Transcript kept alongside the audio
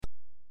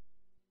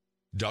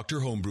Dr.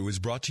 Homebrew is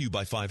brought to you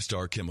by 5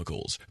 Star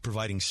Chemicals,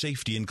 providing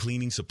safety and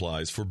cleaning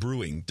supplies for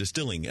brewing,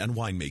 distilling, and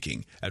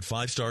winemaking at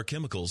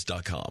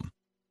 5starchemicals.com.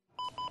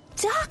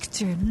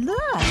 Doctor,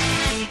 look!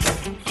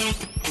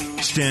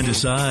 Stand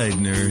aside,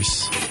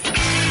 nurse.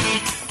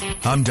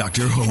 I'm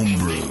Dr.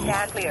 Homebrew.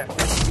 Stand clear.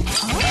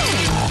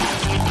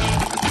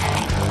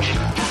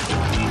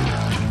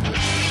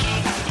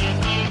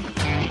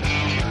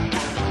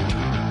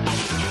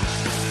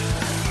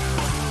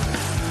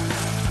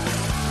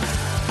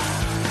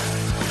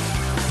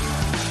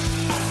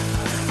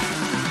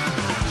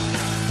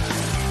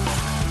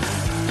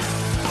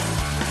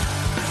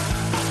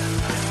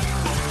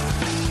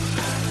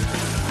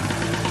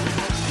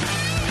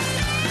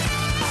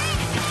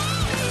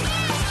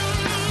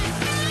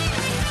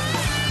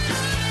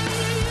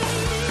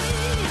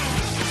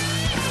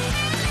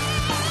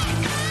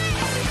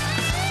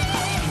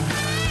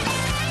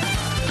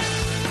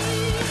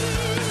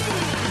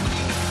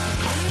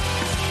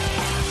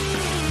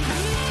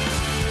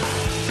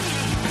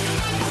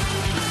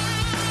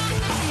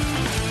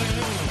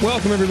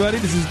 Welcome, everybody.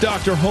 This is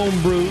Dr.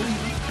 Homebrew.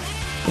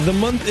 The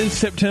month is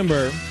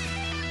September,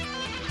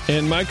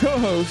 and my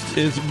co-host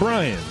is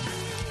Brian.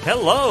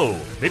 Hello.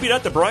 Maybe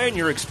not the Brian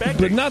you're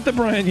expecting. But not the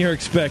Brian you're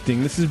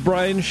expecting. This is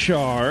Brian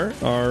Shar,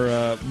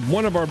 our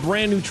one of our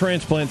brand new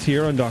transplants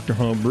here on Dr.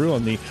 Homebrew,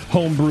 on the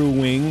Homebrew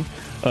wing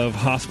of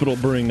Hospital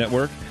Brewing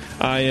Network.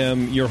 I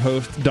am your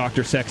host,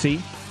 Dr.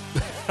 Sexy.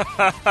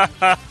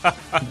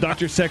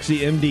 Dr. Sexy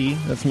MD.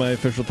 That's my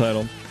official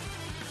title.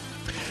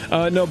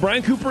 No,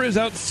 Brian Cooper is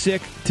out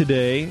sick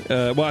today.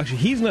 Well, actually,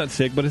 he's not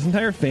sick, but his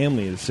entire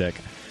family is sick.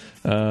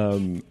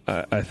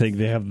 I think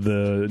they have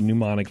the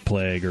pneumonic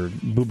plague or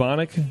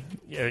bubonic.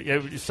 Yeah,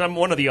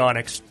 one of the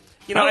onyx.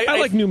 You know, I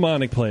like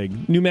pneumatic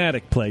plague.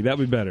 Pneumatic plague, that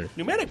would be better.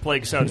 Pneumatic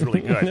plague sounds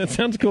really good. That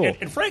sounds cool.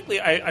 And frankly,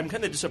 I'm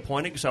kind of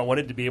disappointed because I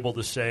wanted to be able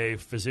to say,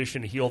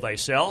 physician, heal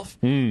thyself.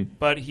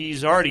 But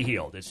he's already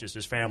healed. It's just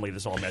his family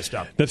that's all messed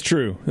up. That's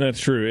true. That's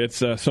true. It's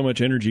so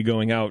much energy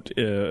going out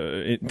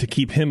to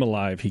keep him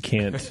alive. He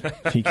can't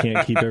keep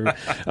every...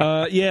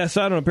 yeah,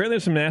 so I don't know. Apparently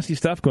there's some nasty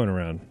stuff going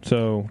around.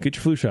 So get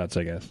your flu shots,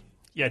 I guess.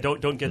 Yeah,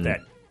 don't get that.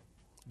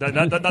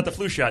 Not the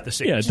flu shot, the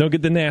sickness. Yeah, don't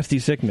get the nasty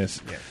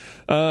sickness. Yeah.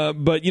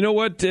 But you know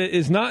what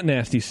is not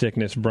nasty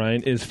sickness,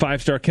 Brian, is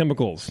 5 Star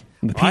Chemicals.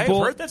 The people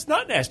I've heard that's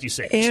not nasty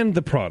sickness. and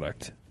the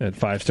product at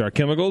 5 Star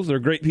Chemicals. They're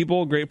great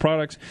people, great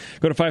products.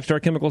 Go to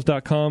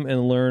 5starchemicals.com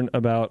and learn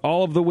about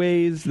all of the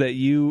ways that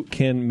you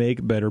can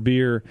make better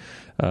beer.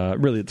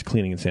 Really, it's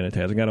cleaning and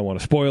sanitizing. I don't want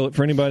to spoil it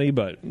for anybody,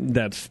 but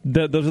those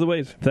are the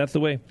ways. That's the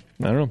way.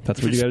 I don't know.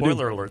 That's what you got to do.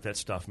 Spoiler alert, that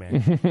stuff,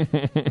 man.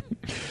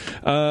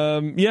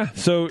 Yeah,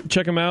 so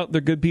check them out.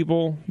 They're good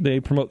people. They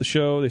promote the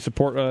show. They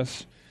support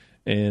us.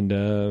 And,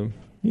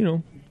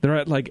 they're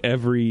at like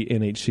every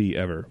NHC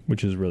ever,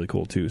 which is really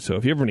cool, too. So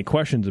if you have any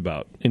questions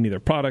about any of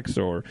their products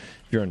or if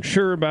you're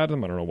unsure about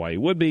them, I don't know why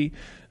you would be,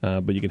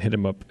 but you can hit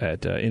them up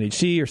at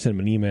NHC or send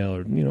them an email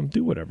or,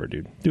 do whatever,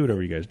 dude. Do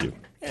whatever you guys do.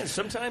 And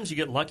sometimes you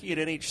get lucky at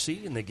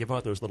NHC and they give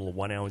out those little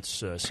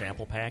 1-ounce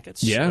sample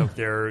packets Yeah. of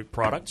their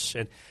products.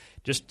 And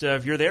just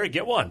if you're there,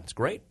 get one. It's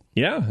great.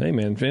 Yeah, hey,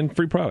 man, and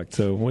free product.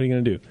 So what are you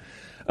going to do?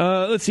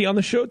 Let's see. On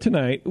the show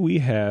tonight, we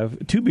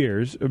have 2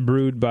 beers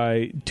brewed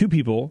by 2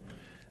 people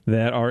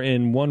that are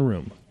in one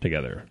room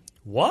together.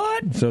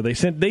 What? So they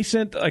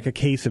sent like a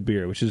case of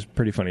beer, which is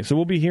pretty funny. So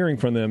we'll be hearing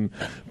from them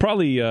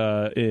probably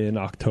in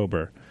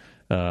October.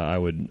 I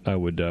would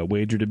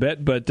wager to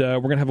bet. But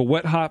we're gonna have a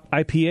wet hop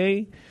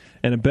IPA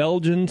and a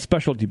Belgian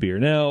specialty beer.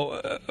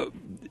 Now,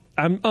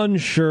 I'm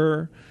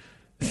unsure,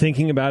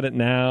 thinking about it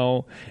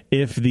now,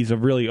 if these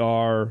really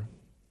are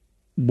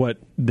what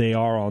they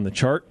are on the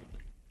chart.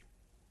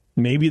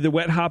 Maybe the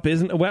wet hop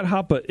isn't a wet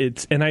hop, but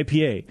it's an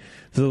IPA.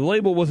 So the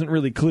label wasn't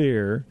really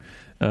clear.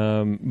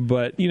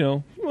 But,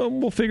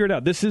 we'll figure it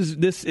out.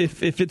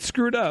 If it's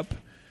screwed up,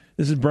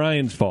 this is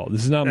Brian's fault.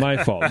 This is not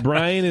my fault.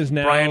 Brian is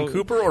now... Brian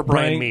Cooper or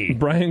Brian Me?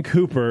 Brian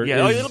Cooper.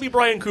 Yeah, it'll be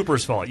Brian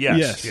Cooper's fault.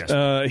 Yes.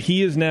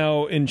 He is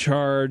now in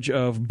charge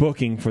of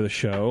booking for the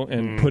show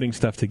and putting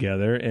stuff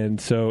together. And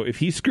so if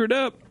he screwed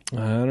up,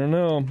 I don't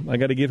know. I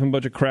got to give him a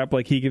bunch of crap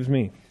like he gives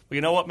me. Well,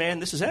 you know what, man?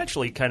 This is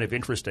actually kind of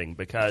interesting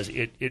because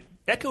it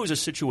echoes a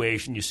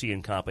situation you see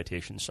in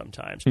competitions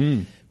sometimes,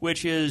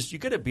 which is you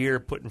get a beer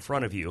put in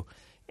front of you,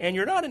 and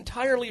you're not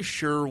entirely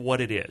sure what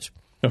it is.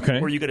 Okay.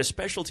 Or you get a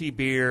specialty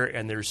beer,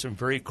 and there's some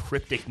very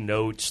cryptic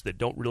notes that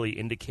don't really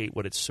indicate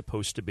what it's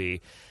supposed to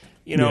be.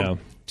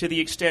 To the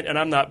extent, and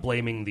I'm not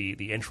blaming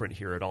the entrant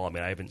here at all. I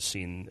mean, I haven't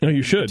seen... No,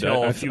 you should.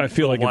 I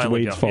feel like it's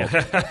Wade's fault.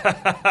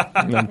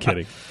 No, I'm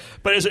kidding.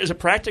 But as a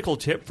practical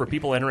tip for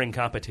people entering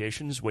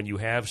competitions, when you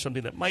have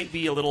something that might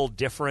be a little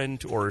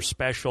different or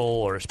special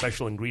or a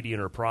special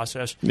ingredient or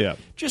process,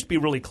 just be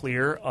really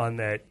clear on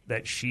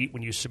that sheet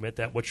when you submit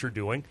that, what you're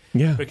doing.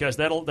 Yeah. Because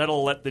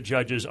that'll let the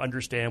judges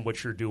understand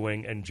what you're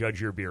doing and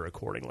judge your beer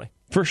accordingly.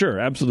 For sure,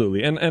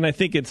 absolutely. And I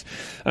think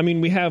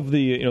we have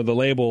the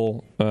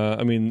label,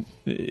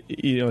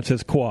 it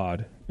says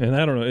quad. And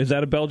I don't know, is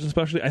that a Belgian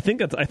specialty? I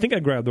think I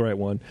grabbed the right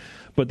one.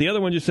 But the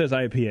other one just says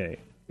IPA.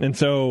 And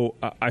so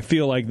I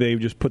feel like they've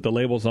just put the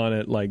labels on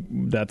it like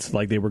that's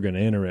like they were going to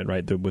enter it,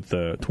 right, with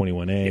the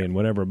 21A and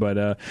whatever. But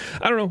I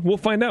don't know. We'll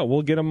find out.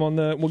 We'll get them on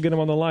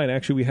the line.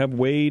 Actually, we have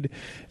Wade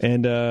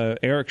and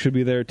Eric should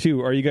be there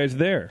too. Are you guys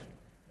there?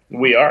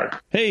 We are.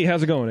 Hey,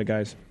 how's it going,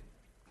 guys?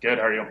 Good.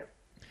 How are you?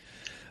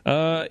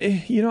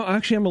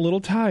 Actually, I'm a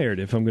little tired,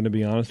 if I'm going to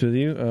be honest with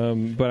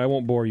you. But I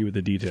won't bore you with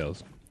the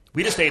details.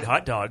 We just ate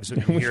hot dogs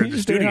here in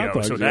the studio,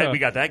 dogs, so we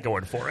got that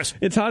going for us.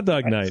 It's hot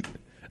dog night.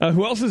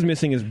 Who else is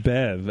missing is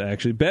Bev,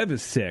 actually. Bev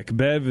is sick.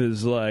 Bev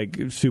is, like,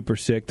 super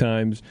sick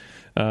times.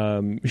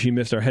 She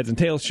missed our Heads and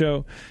Tails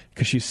show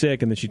because she's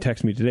sick, and then she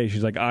texted me today.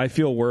 She's like, I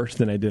feel worse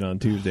than I did on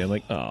Tuesday. I'm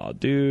like, oh,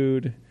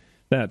 dude,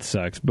 that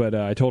sucks. But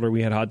I told her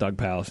we had Hot Dog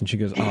Palace, and she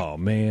goes, oh,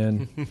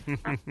 man.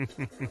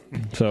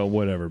 So,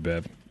 whatever,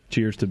 Bev.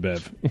 Cheers to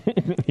Bev.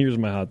 Here's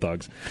my hot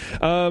dogs.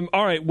 All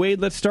right, Wade,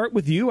 let's start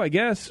with you, I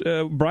guess.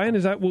 Brian,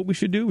 is that what we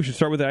should do? We should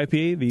start with the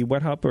IPA, the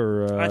wet hop,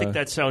 or I think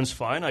that sounds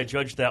fine. I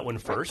judged that one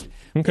first.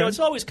 Okay. It's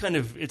always kind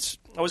of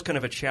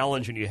a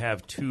challenge when you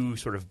have two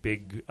sort of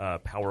big,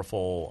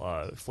 powerful,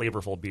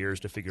 flavorful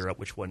beers to figure out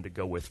which one to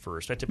go with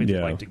first. I typically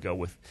like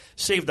to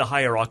save the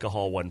higher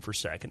alcohol one for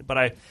second.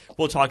 But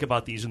we'll talk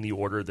about these in the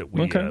order that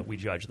we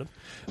judge them.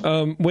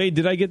 Wade,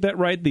 did I get that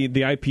right? The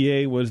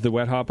IPA was the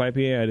wet hop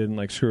IPA? I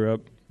didn't screw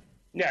up.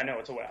 Yeah, no,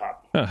 it's a wet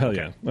hop. Oh, hell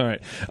yeah. All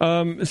right.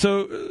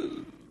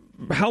 So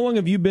how long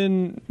have you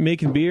been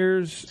making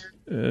beers?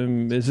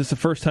 Is this the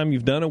first time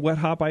you've done a wet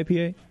hop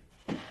IPA?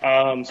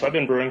 So I've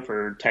been brewing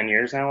for 10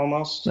 years now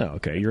almost. Oh,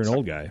 okay. You're an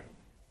old guy.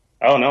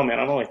 Oh, no, man.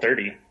 I'm only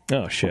 30.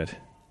 Oh, shit.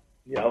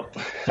 Yep.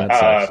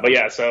 But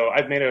yeah, so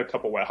I've made a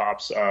couple wet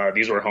hops.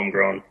 These were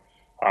homegrown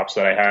hops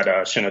that I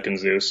had, Chinook and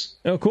Zeus.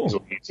 Oh,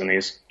 cool. In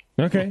these.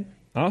 Okay.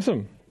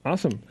 Awesome.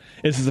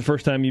 Is this the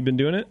first time you've been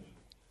doing it?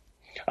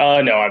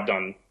 No, I've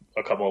done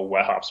a couple of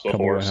wet hops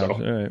before. All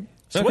right.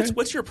 So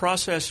what's your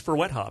process for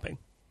wet hopping?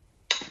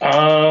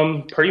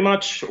 Pretty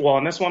much. Well,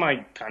 on this one,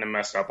 I kind of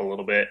messed up a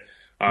little bit,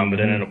 but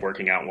it ended up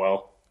working out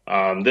well.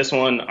 This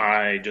one,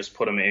 I just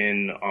put them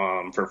in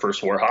for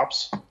first war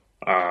hops,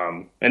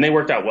 and they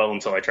worked out well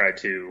until I tried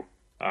to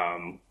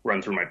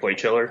run through my plate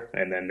chiller,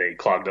 and then they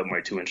clogged up my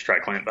 2-inch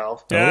tri-clamp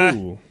valve.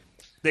 Oh,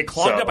 they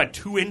clogged up a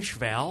 2-inch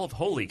valve?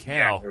 Holy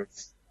cow! Yeah,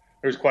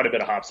 there's quite a bit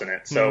of hops in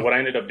it. So what I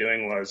ended up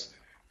doing was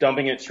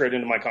dumping it straight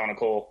into my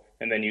conical,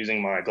 and then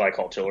using my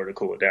glycol chiller to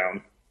cool it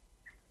down.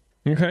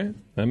 Okay,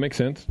 that makes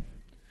sense.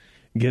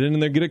 Get it in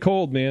there, get it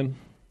cold, man.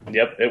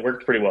 Yep, it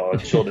worked pretty well. It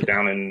chilled it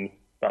down in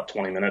about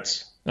 20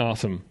 minutes.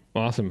 Awesome.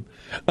 All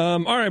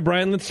right,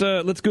 Brian, let's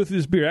go through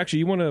this beer. Actually,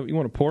 you want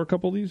to pour a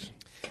couple of these?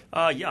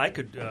 Yeah, I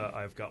could.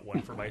 I've got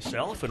one for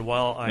myself, and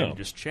while I'm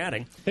just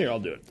chatting, here,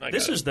 I'll do it.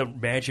 This is the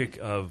magic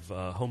of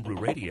Homebrew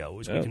Radio,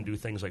 is we can do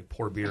things like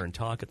pour beer and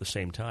talk at the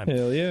same time.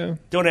 Hell yeah!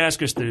 Don't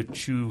ask us to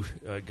chew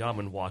gum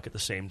and walk at the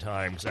same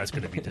time, because that's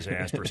going to be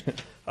disastrous.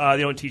 They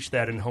don't teach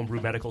that in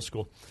Homebrew Medical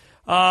School.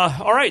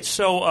 All right,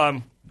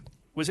 so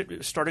was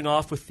it starting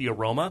off with the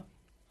aroma?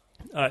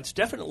 It's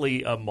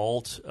definitely a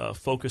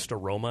malt-focused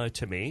aroma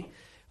to me.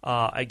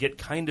 I get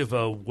kind of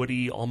a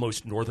woody,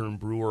 almost northern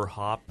brewer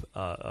hop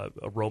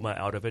aroma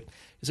out of it.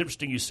 It's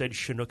interesting you said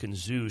Chinook and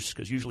Zeus,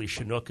 because usually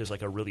Chinook is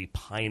like a really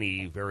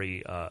piney,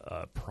 very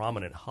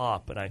prominent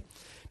hop, and I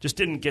just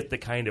didn't get the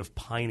kind of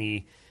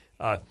piney.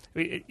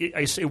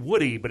 I say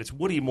woody, but it's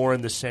woody more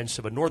in the sense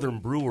of a northern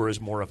brewer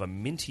is more of a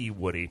minty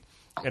woody,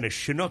 and a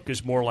Chinook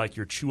is more like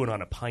you're chewing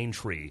on a pine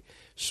tree,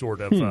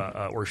 sort of,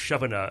 or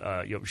shoving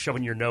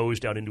your nose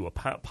down into a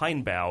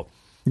pine bough.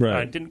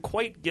 Right. Didn't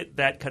quite get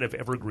that kind of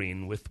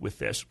evergreen with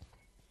this.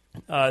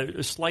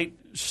 A slight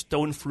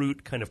stone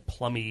fruit, kind of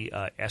plummy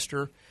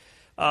ester.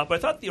 But I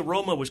thought the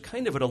aroma was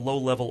kind of at a low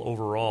level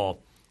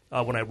overall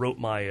when I wrote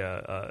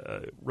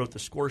wrote the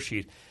score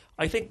sheet.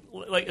 I think,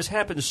 like as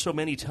happens so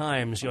many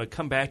times, I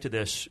come back to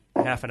this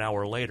half an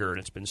hour later, and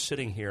it's been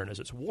sitting here, and as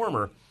it's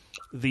warmer,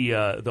 the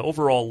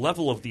overall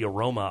level of the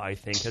aroma, I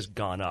think, has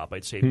gone up.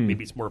 I'd say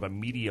maybe it's more of a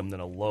medium than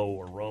a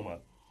low aroma.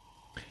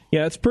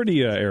 Yeah, it's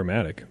pretty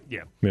aromatic.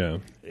 Yeah, and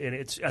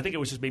I think it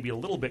was just maybe a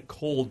little bit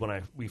cold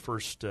when we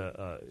first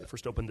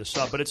opened this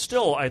up, but it's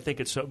still, I think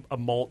it's a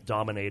malt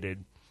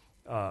dominated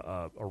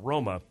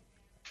aroma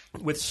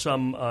with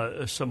some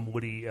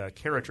woody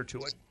character to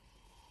it.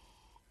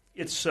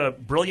 It's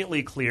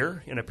brilliantly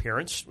clear in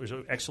appearance. It was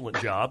an excellent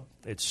job.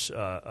 It's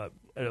a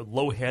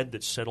low head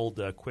that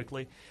settled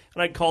quickly,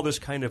 and I'd call this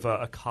kind of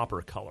a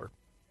copper color.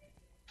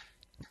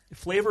 The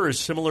flavor is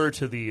similar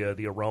to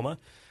the aroma.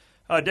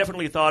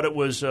 Definitely thought it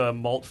was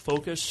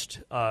malt-focused,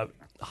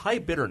 high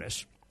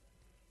bitterness,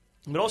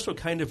 but also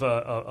kind of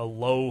a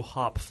low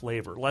hop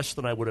flavor, less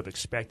than I would have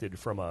expected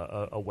from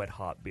a wet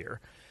hop beer.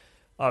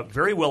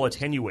 Very well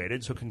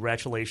attenuated, so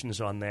congratulations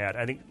on that.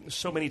 I think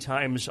so many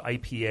times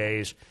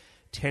IPAs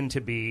tend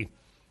to be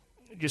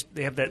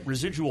they have that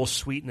residual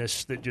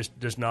sweetness that just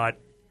does not.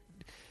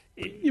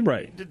 You're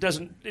right. It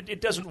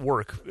doesn't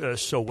work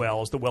so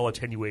well as the well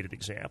attenuated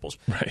examples.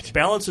 Right.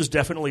 Balance is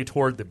definitely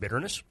toward the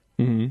bitterness.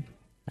 Mm-hmm.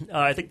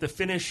 I think the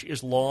finish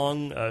is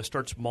long,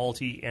 starts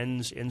malty,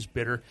 ends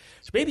bitter.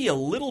 It's maybe a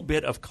little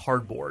bit of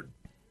cardboard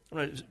I'm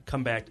going to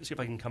come back, see if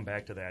I can come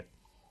back to that.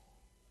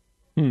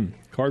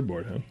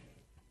 Cardboard, huh?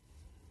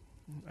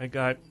 I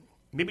got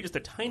maybe just a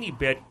tiny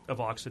bit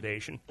of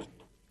oxidation,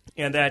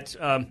 and that.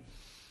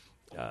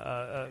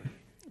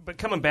 But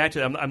coming back to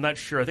that, I'm not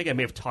sure. I think I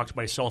may have talked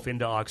myself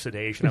into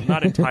oxidation. I'm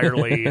not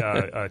entirely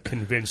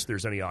convinced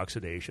there's any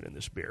oxidation in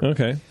this beer.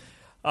 Okay.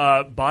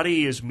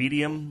 Body is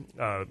medium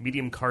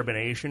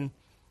carbonation.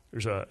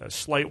 There's a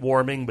slight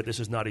warming, but this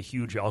is not a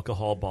huge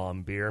alcohol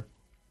bomb beer.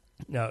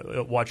 Now,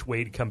 watch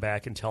Wade come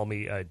back and tell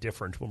me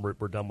different when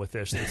we're done with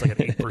this. It's like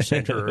an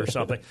 8% or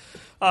something.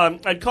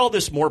 I'd call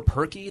this more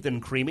perky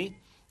than creamy.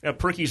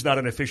 Perky is not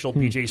an official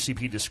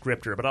BJCP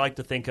descriptor, but I like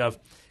to think of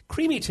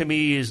creamy to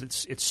me is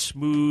it's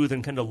smooth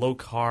and kind of low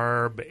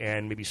carb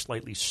and maybe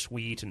slightly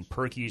sweet, and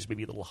perky is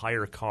maybe a little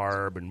higher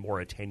carb and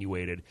more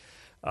attenuated.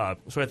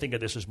 So I think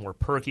of this as more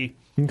perky.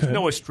 Okay. There's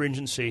no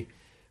astringency.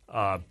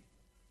 And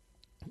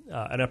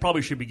I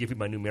probably should be giving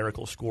my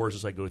numerical scores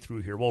as I go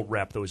through here. We'll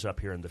wrap those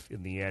up here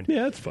in the end.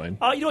 Yeah, that's fine.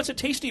 It's a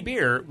tasty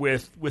beer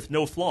with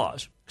no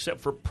flaws,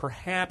 except for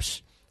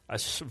perhaps a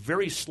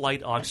very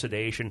slight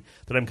oxidation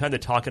that I'm kind of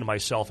talking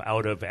myself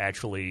out of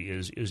actually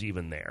is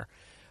even there.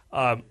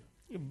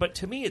 But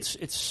to me,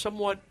 it's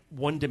somewhat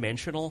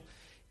one-dimensional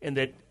in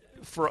that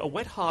for a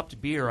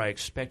wet-hopped beer, I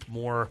expect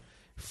more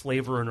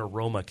flavor and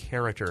aroma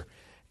character.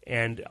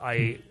 And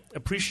I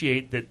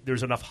appreciate that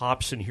there's enough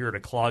hops in here to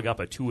clog up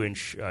a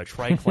 2-inch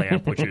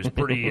tri-clamp, which is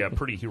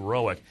pretty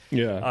heroic.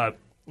 Yeah.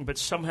 But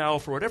somehow,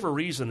 for whatever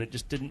reason, it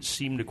just didn't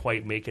seem to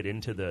quite make it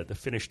into the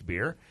finished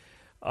beer.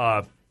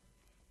 But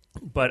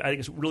I think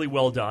it's really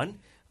well done.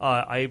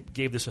 I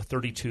gave this a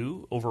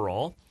 32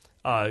 overall.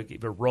 The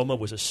aroma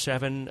was a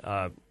 7.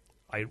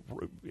 I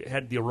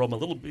had the aroma a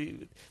little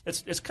bit.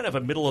 It's kind of a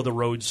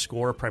middle-of-the-road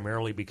score,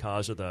 primarily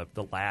because of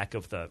the lack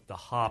of the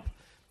hop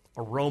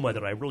aroma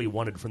that I really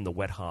wanted from the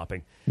wet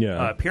hopping.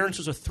 Yeah. Appearance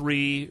was a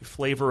 3,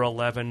 flavor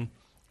 11,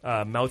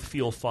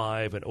 mouthfeel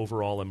 5, and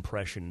overall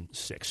impression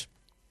 6.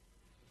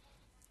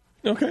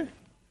 Okay.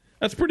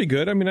 That's pretty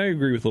good. I mean, I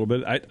agree with a little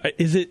bit.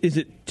 Is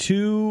it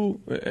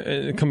too,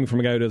 coming from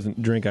a guy who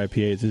doesn't drink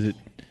IPAs, is it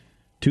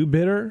too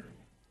bitter?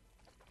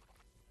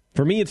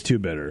 For me, it's too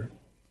bitter.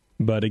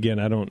 But again,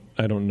 I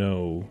don't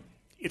know.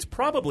 It's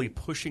probably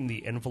pushing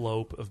the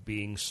envelope of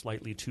being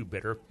slightly too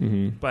bitter,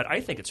 but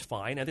I think it's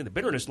fine. I think the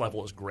bitterness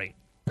level is great.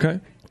 Okay.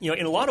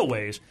 In a lot of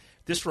ways,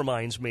 this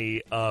reminds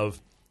me of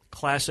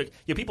classic.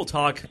 People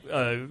talk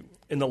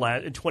in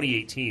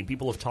 2018.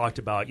 People have talked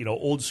about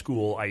old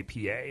school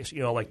IPAs.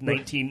 Like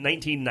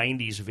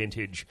 1990s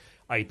vintage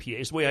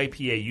IPAs, the way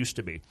IPA used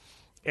to be.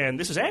 And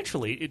this is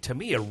actually, to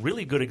me, a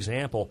really good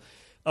example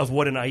of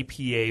what an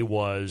IPA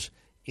was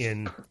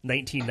in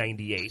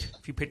 1998,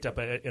 if you picked up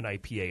an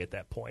IPA at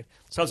that point.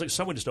 Sounds like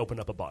someone just opened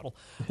up a bottle.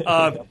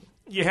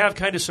 You have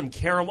kind of some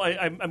caramel.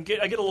 I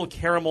get a little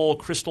caramel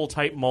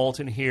crystal-type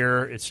malt in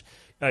here. It's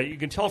you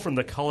can tell from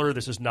the color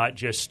this is not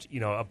just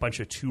a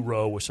bunch of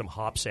two-row with some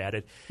hops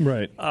added.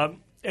 Right.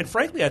 And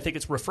frankly, I think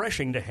it's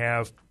refreshing to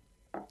have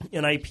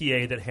an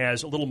IPA that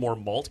has a little more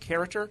malt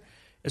character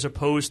as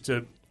opposed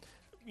to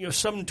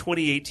some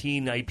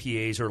 2018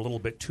 IPAs are a little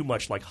bit too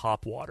much like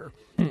hop water.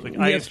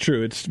 That's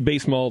true. It's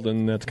base malt,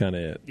 and that's kind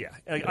of it. Yeah.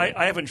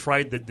 I haven't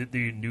tried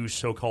the new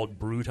so-called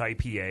brute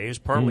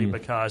IPAs, partly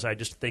because I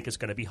just think it's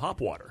going to be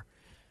hop water.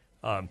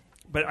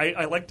 But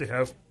I like to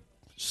have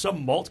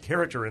some malt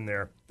character in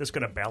there that's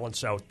going to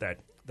balance out that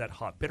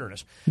hop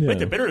bitterness. Yeah. But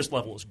the bitterness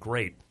level is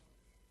great.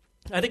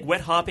 I think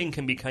wet hopping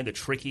can be kind of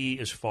tricky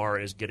as far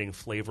as getting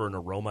flavor and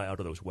aroma out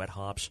of those wet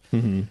hops.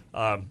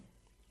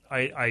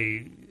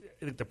 I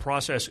think the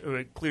process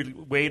clearly.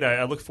 Wade,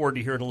 I look forward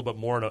to hearing a little bit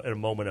more in a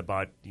moment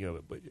about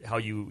how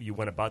you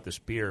went about this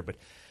beer. But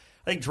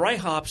I think dry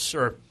hops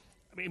are.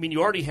 I mean,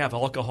 you already have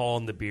alcohol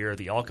in the beer.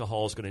 The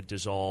alcohol is going to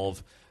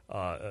dissolve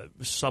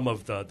some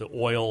of the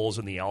oils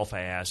and the alpha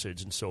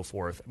acids and so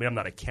forth. I mean, I'm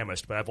not a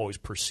chemist, but I've always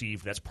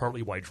perceived that's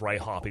partly why dry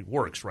hopping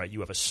works. Right? You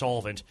have a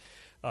solvent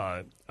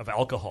of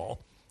alcohol,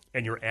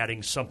 and you're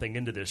adding something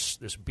into this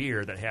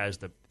beer that has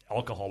the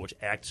alcohol, which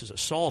acts as a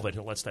solvent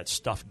and lets that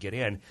stuff get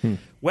in.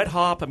 Wet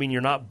hop, I mean,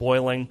 you're not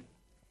boiling.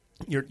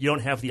 You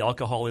don't have the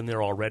alcohol in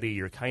there already.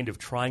 You're kind of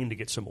trying to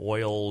get some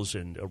oils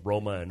and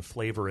aroma and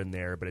flavor in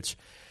there, but it's,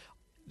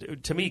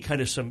 to me,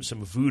 kind of some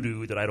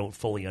voodoo that I don't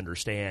fully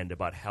understand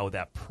about how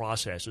that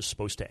process is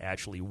supposed to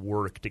actually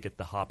work to get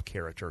the hop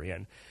character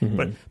in.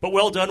 But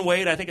well done,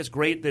 Wade. I think it's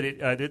great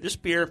that this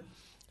beer,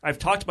 I've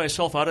talked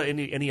myself out of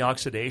any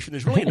oxidation.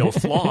 There's really no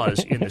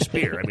flaws in this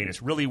beer. I mean,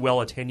 it's really well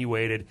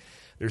attenuated.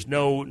 There's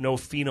no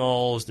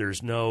phenols.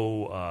 There's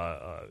no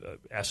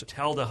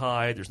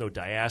acetaldehyde. There's no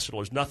diacetyl.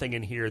 There's nothing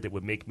in here that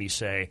would make me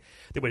say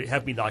that would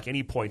have me knock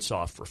any points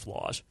off for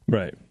flaws.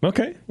 Right.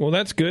 Okay. Well,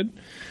 that's good.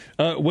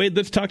 Wade,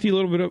 let's talk to you a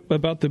little bit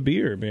about the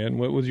beer, man.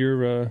 What was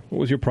your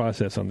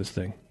process on this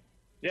thing?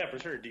 Yeah, for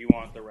sure. Do you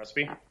want the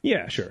recipe?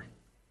 Yeah, sure.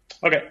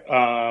 Okay.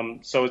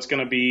 So it's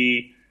going to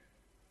be,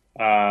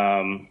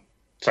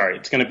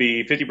 it's going to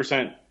be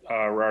 50%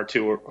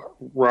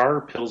 raw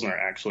Pilsner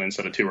actually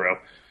instead of 2-row.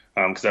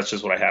 Because that's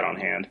just what I had on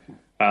hand.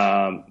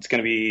 It's going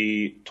to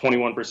be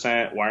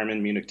 21%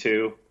 Weyermann Munich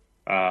 2,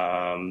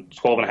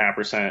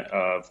 12.5%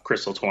 of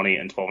Crystal 20,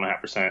 and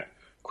 12.5%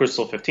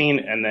 Crystal 15,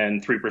 and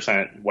then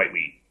 3% white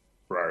wheat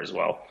for ours as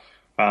well.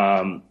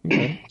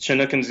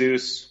 Chinook and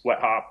Zeus wet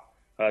hop.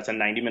 It's a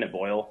 90-minute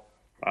boil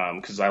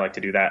because I like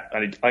to do that.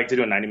 I like to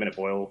do a 90-minute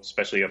boil,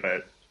 especially up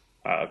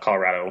at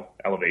Colorado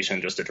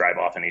elevation, just to drive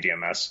off any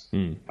DMS.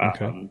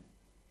 Okay.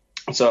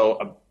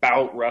 So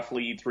about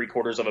roughly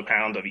 3/4 of a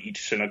pound of each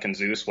Chinook and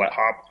Zeus wet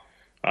hop.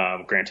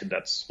 Granted,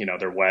 that's,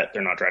 they're wet,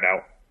 they're not dried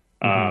out.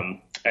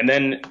 And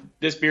then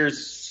this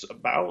beer's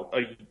about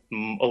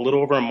a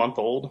little over a month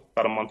old,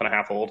 about a month and a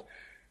half old.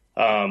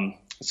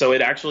 So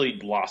it actually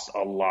lost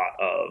a lot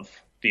of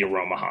the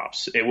aroma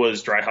hops. It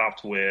was dry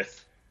hopped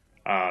with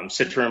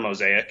Citra and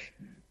Mosaic.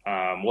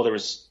 Well, there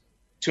was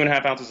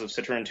 2.5 ounces of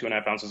Citra and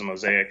 2.5 ounces of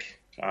Mosaic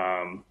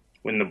in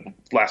the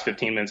last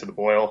 15 minutes of the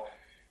boil,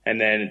 and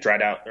then dry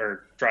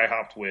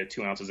hopped with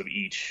 2 ounces of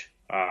each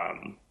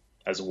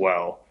as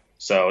well.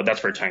 So that's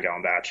for a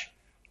 10-gallon batch.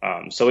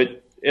 So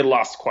it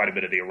lost quite a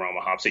bit of the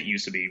aroma hops. It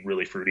used to be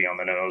really fruity on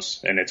the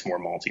nose, and it's more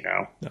malty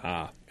now.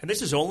 And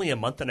this is only a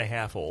month and a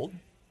half old?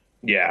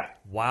 Yeah.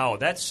 Wow,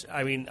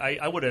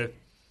 I would have.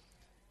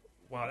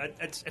 Wow,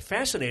 that's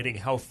fascinating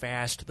how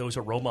fast those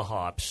aroma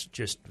hops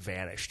just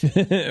vanished.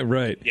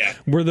 Right. Yeah.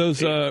 Were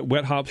those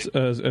wet hops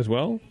as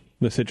well?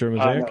 The Citra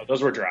Mosaic? No,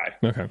 those were dry.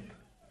 Okay.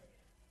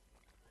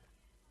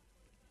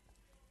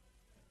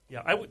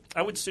 Yeah,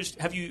 I would just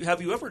have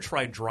you ever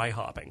tried dry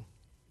hopping?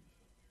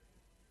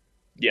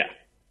 Yeah.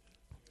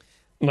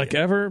 Like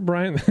ever,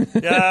 Brian?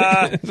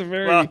 It's a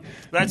very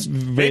that's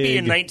vague. Maybe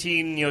in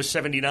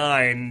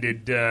 1979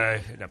 did. No.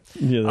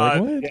 Yeah,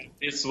 what?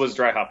 This was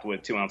dry hopped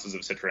with 2 ounces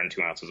of Citra and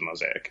 2 ounces of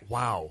Mosaic.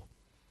 Wow.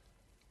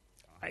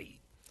 I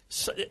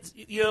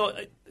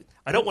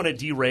don't want to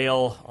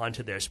derail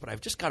onto this, but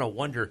I've just got to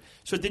wonder.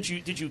 So did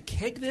you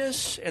keg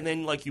this, and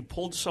then you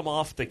pulled some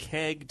off the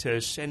keg to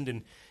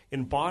send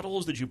in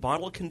bottles? Did you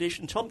bottle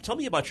condition? Tell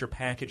me about your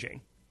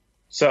packaging.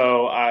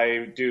 So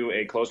I do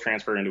a closed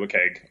transfer into a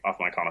keg off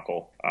my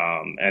conical,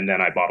 and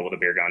then I bottle with a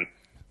beer gun.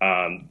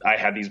 I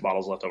had these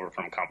bottles left over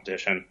from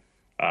competition,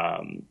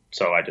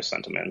 so I just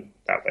sent them in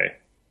that way.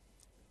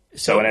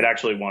 And it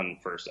actually won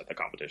first at the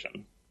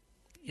competition.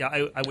 Yeah,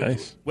 I would.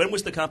 Nice. When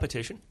was the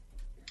competition?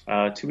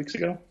 2 weeks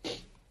ago.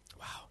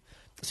 Wow.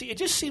 See, it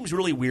just seems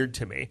really weird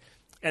to me.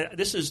 And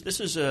this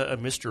is a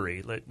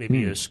mystery, like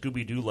maybe a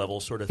Scooby-Doo level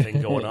sort of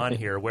thing going on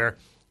here, where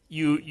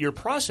your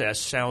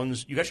process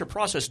sounds, you got your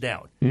process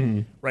down,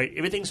 right?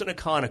 Everything's in a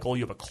conical.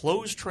 You have a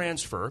closed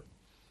transfer.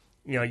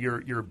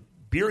 You're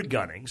beer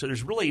gunning, so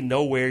there's really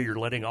nowhere you're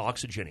letting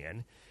oxygen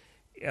in.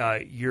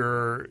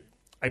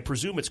 I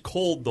presume it's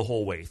cold the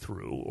whole way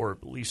through, or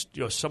at least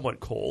somewhat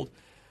cold.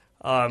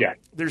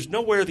 There's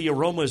nowhere the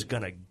aroma is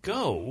going to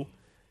go,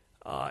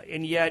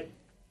 and yet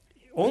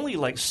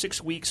only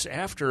 6 weeks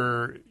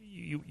after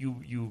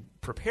you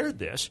prepared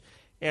this,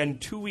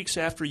 and 2 weeks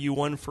after you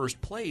won first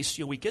place,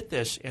 we get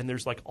this, and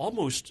there's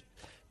almost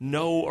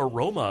no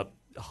aroma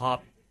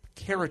hop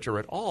character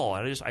at all.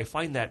 I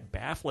find that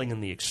baffling in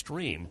the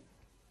extreme.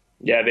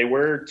 Yeah, they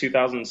were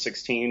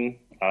 2016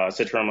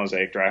 Citra and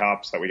Mosaic dry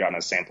hops that we got in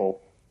a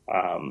sample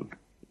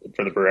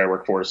for the brewery I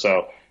work for.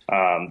 So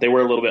they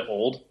were a little bit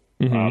old.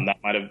 That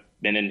might have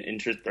been an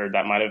interest, or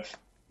that might have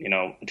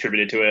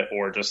attributed to it,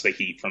 or just the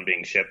heat from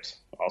being shipped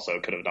also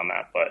could have done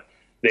that. But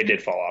they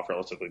did fall off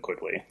relatively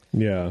quickly.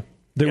 Yeah.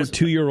 They were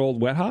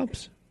 2-year-old wet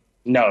hops?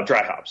 No,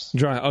 dry hops.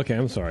 Dry. Okay,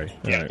 I'm sorry.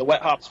 Yeah, right. The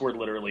wet hops were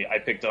literally, I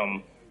picked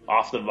them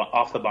off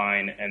the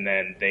vine, and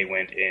then they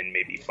went in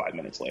maybe 5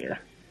 minutes later.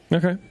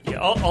 Okay. Yeah,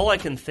 all I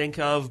can think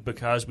of,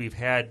 because we've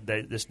had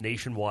this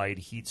nationwide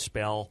heat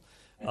spell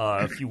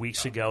a few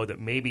weeks ago, that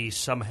maybe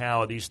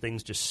somehow these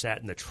things just sat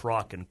in the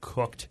truck and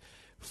cooked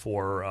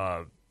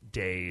for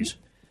days.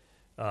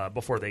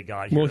 Before they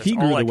got here. Well, he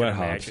grew the wet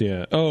hops,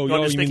 yeah. Oh,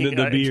 no, you mean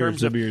the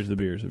beers.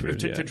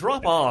 To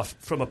drop off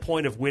from a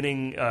point of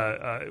winning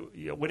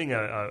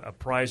a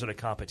prize in a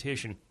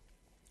competition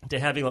to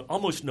having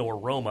almost no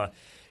aroma,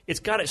 it's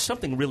got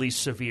something really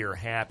severe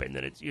happen.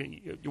 That it's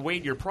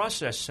your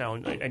process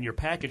sound and your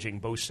packaging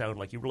both sound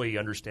like you really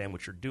understand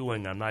what you're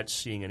doing. I'm not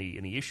seeing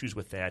any issues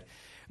with that.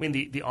 I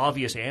mean, the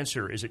obvious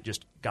answer is it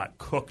just got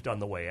cooked on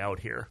the way out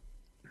here.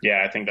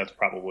 Yeah, I think that's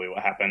probably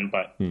what happened,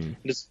 but I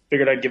just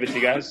figured I'd give it to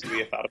you guys, see if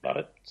you thought about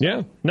it. So.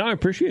 Yeah. No, I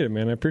appreciate it,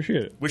 man. I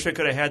appreciate it. Wish I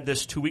could have had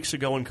this 2 weeks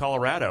ago in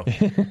Colorado.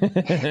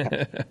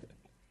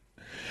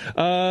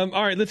 All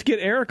right, let's get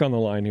Eric on the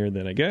line here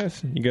then, I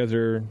guess. You guys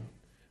are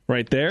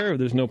right there.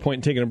 There's no point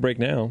in taking a break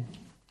now.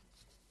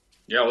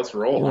 Yeah, let's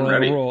roll. I'm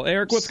ready. Roll.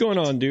 Eric, what's going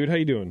on, dude? How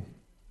you doing?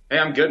 Hey,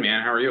 I'm good,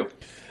 man. How are you?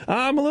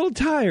 I'm a little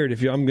tired,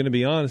 I'm going to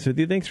be honest with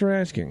you. Thanks for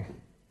asking.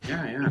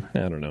 Yeah.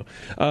 I don't know.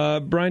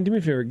 Brian, do me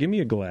a favor. Give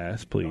me a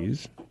glass,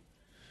 please.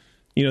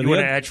 You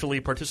want to actually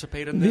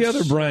participate in this? The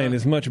other Brian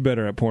is much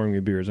better at pouring me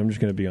beers. I'm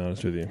just going to be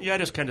honest with you. Yeah, I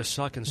just kind of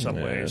suck in some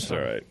ways. That's all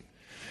right.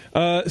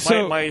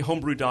 My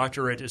homebrew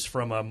doctorate is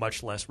from a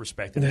much less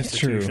respected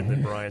institution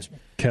than Brian's.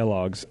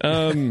 Kellogg's.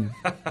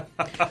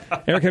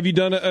 Eric, have you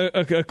done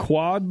a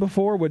quad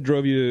before? What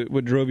drove you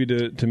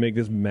to make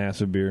this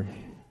massive beer?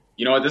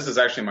 You know what? This is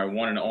actually my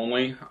one and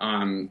only.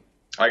 I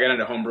got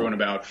into homebrewing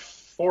about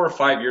 4 or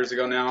 5 years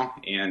ago now,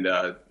 and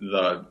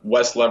the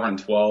West Leveren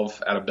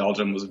 12 out of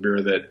Belgium was a beer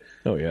that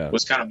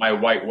was kind of my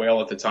white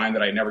whale at the time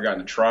that I never gotten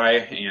to try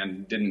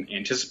and didn't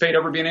anticipate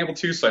ever being able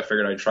to, so I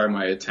figured I'd try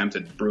my attempt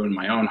at brewing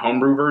my own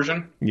homebrew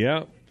version.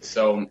 Yeah.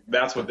 So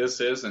that's what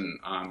this is, and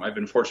I've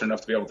been fortunate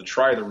enough to be able to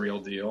try the real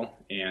deal,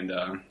 and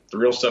the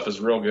real stuff is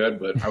real good,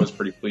 but I was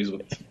pretty pleased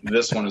with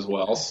this one as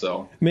well.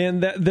 So, man,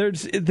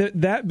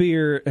 that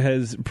beer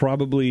has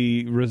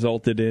probably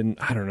resulted in,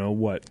 I don't know,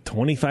 what,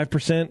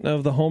 25%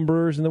 of the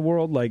homebrewers in the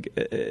world, like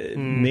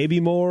maybe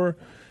more.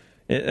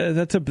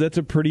 That's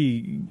a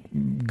pretty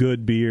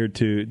good beer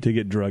to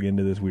get drug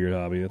into this weird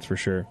hobby, that's for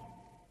sure.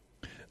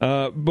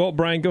 Well,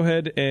 Brian, go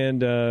ahead,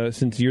 and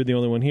since you're the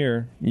only one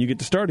here, you get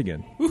to start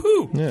again. Woohoo!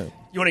 Yeah.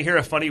 You want to hear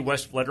a funny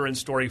West Leveren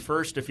story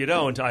first? If you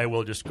don't, I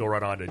will just go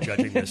right on to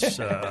judging this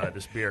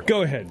this beer.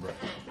 Go ahead, Brian.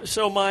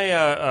 So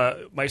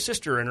my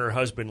sister and her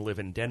husband live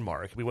in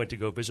Denmark. We went to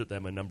go visit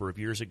them a number of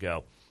years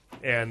ago,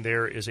 and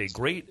there is a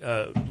great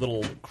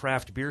little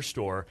craft beer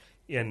store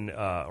in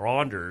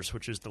Randers,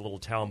 which is the little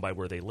town by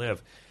where they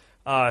live.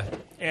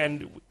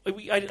 And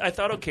I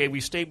thought, okay,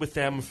 we stayed with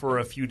them for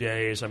a few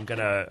days. I'm going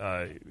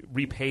to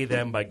repay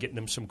them by getting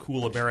them some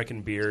cool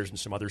American beers and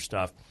some other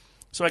stuff.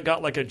 So I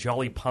got like a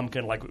Jolly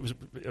Pumpkin, like it was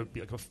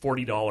like a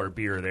 $40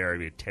 beer there,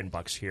 maybe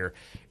 $10 here,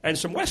 and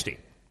some Westie.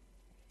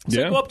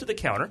 So I go up to the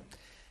counter,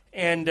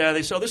 and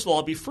they say, oh, this will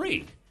all be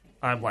free.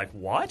 I'm like,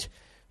 what?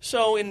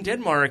 So in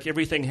Denmark,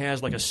 everything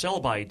has like a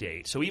sell-by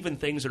date. So even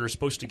things that are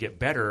supposed to get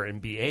better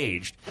and be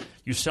aged,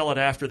 you sell it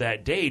after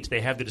that date, they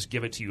have to just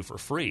give it to you for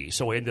free.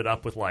 So I ended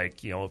up with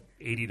like,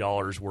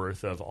 $80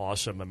 worth of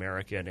awesome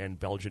American and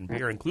Belgian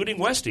beer, including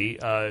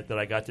Westie, that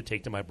I got to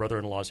take to my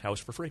brother-in-law's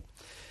house for free.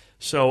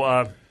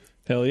 So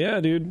hell yeah,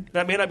 dude.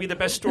 That may not be the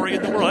best story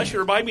in the world. That should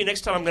remind me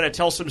next time I'm going to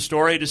tell some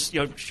story, just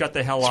shut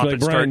the hell up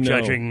and start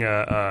judging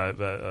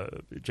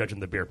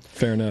the beer.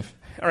 Fair enough.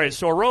 All right,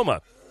 so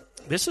aroma.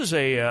 This is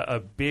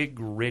a big,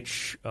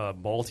 rich,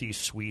 malty,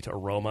 sweet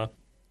aroma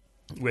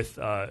with,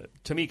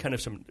 to me, kind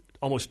of some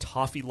almost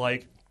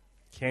toffee-like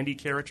candy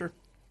character.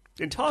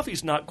 And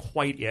toffee's not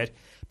quite it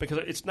because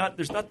there's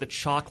not the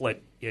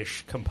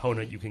chocolate-ish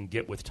component you can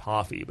get with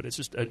toffee, but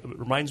it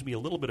reminds me a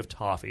little bit of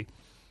toffee.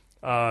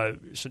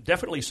 So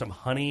definitely some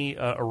honey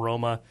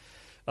aroma.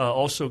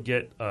 Also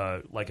get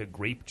like a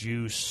grape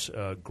juice,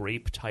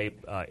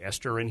 grape-type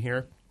ester in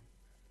here.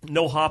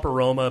 No hop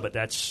aroma, but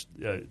that's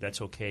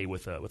okay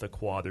with a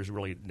quad. There's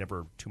really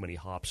never too many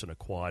hops in a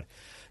quad.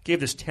 Gave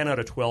this 10 out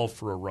of 12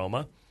 for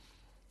aroma.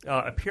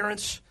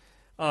 Appearance,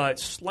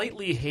 it's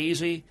slightly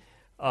hazy.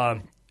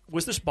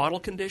 Was this bottle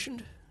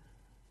conditioned?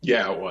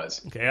 Yeah, it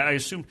was. Okay, I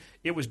assumed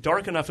it was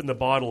dark enough in the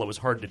bottle it was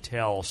hard to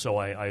tell, so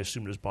I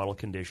assumed it was bottle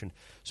conditioned.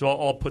 So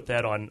I'll put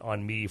that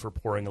on me for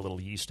pouring a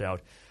little yeast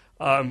out.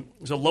 It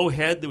was a low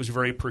head that was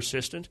very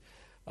persistent.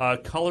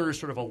 Color is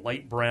sort of a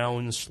light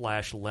brown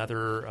 /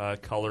 leather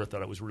color.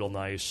 Thought it was real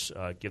nice.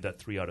 Give that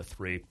 3 out of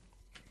 3.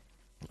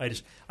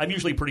 I'm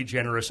usually pretty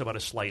generous about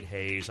a slight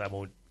haze. It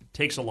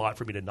takes a lot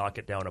for me to knock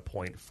it down a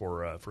point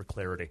for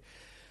clarity.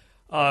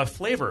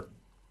 Flavor.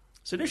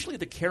 So initially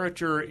the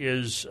character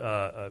is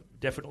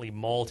definitely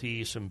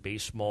malty, some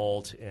base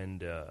malt,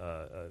 and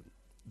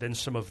then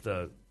some of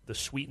the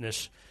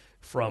sweetness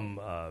from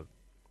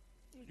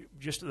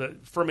just the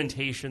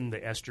fermentation, the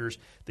esters,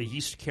 the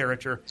yeast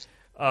character.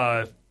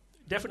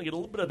 Definitely get a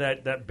little bit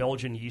of that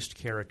Belgian yeast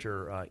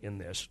character in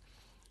this.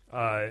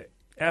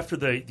 After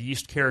the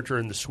yeast character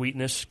and the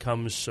sweetness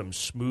comes some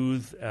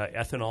smooth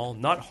ethanol,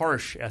 not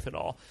harsh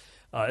ethanol.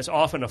 It's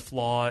often a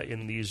flaw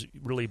in these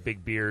really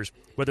big beers,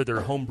 whether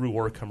they're homebrew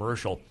or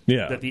commercial,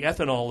 that the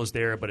ethanol is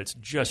there, but it's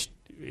just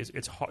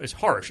it's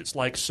harsh. It's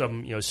like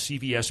some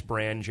CVS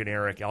brand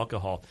generic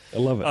alcohol. I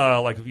love it.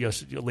 Like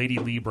Lady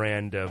Lee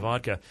brand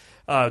vodka.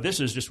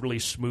 This is just really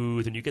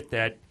smooth, and you get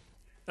that.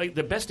 Like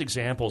the best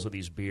examples of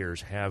these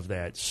beers have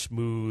that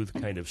smooth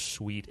kind of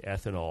sweet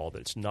ethanol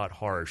that's not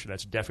harsh, and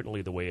that's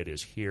definitely the way it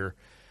is here.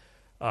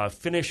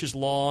 Finish is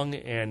long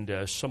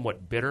and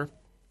somewhat bitter.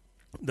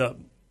 The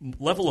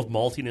level of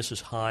maltiness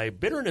is high.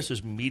 Bitterness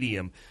is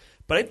medium,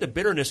 but I think the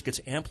bitterness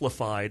gets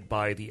amplified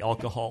by the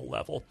alcohol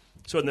level.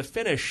 So in the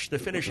finish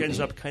ends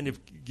up kind of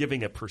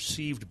giving a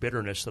perceived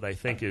bitterness that I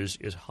think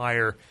is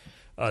higher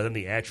than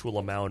the actual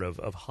amount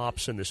of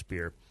hops in this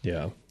beer.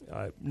 Yeah.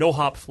 No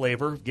hop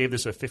flavor. Gave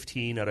this a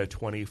 15 out of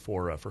 20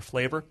 for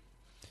flavor.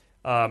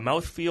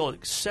 Mouthfeel,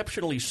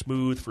 exceptionally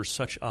smooth for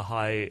such a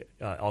high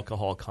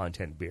alcohol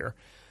content beer.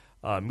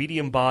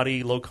 Medium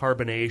body, low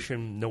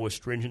carbonation, no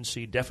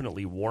astringency,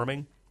 definitely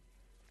warming.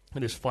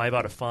 It is 5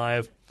 out of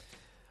 5.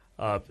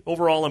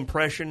 Overall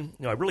impression,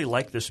 I really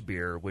like this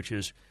beer, which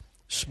is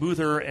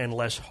smoother and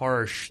less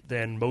harsh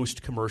than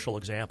most commercial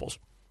examples.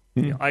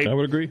 I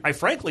would agree.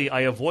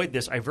 I avoid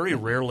this. I very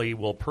rarely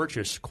will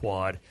purchase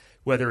quad,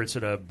 whether it's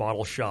at a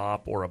bottle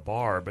shop or a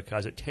bar,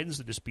 because it tends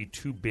to just be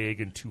too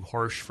big and too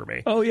harsh for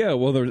me. Oh, yeah.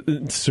 Well, they're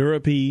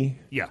syrupy.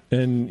 Yeah.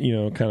 And,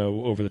 kind of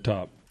over the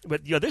top.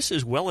 But this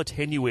is well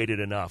attenuated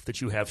enough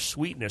that you have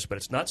sweetness, but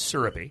it's not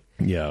syrupy.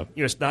 Yeah,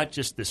 it's not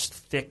just this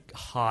thick,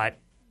 hot,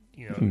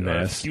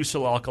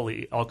 fusel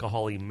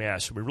alcohol-y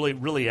mess. Really,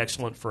 really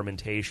excellent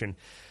fermentation.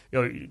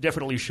 It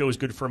definitely shows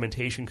good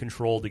fermentation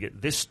control to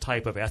get this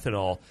type of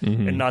ethanol,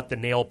 and not the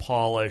nail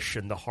polish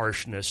and the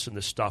harshness and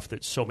the stuff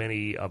that so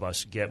many of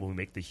us get when we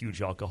make the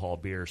huge alcohol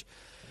beers.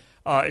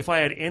 If I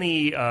had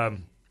any.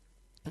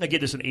 I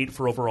give this an 8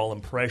 for overall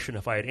impression.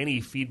 If I had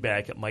any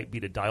feedback, it might be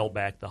to dial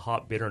back the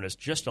hop bitterness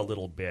just a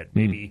little bit,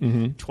 maybe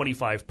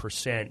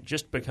 25%,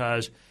 just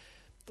because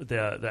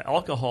the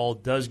alcohol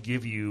does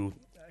give you,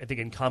 I think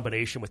in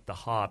combination with the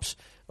hops,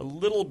 a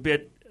little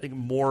bit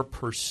more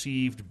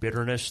perceived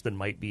bitterness than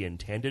might be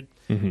intended.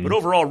 But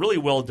overall, really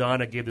well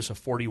done. I gave this a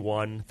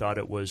 41, thought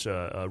it was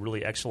a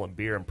really excellent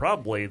beer, and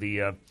probably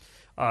the,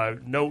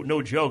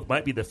 no joke,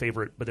 might be the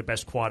favorite, but the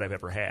best quad I've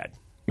ever had.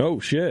 Oh,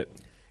 shit.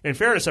 In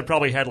fairness, I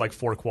probably had like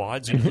 4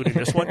 quads, including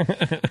this one.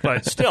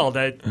 But still,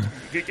 it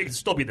can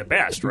still be the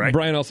best, right?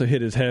 Brian also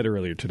hit his head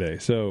earlier today,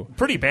 so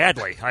pretty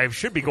badly. I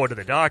should be going to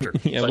the doctor.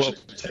 Yeah, well,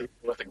 take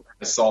with a grain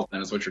of salt.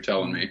 Then is what you're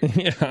telling me.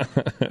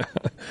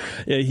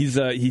 Yeah,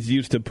 he's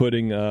used to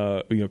putting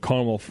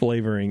caramel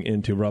flavoring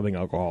into rubbing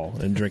alcohol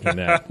and drinking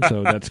that.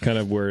 So that's kind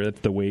of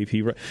that's the wave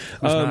he.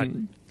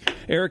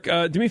 Eric,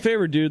 do me a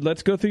favor, dude.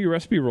 Let's go through your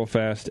recipe real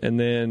fast, and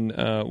then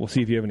we'll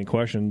see if you have any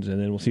questions,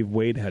 and then we'll see if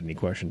Wade had any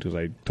questions, because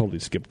I totally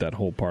skipped that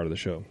whole part of the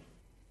show.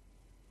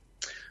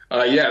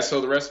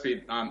 So the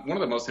recipe, one of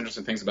the most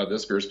interesting things about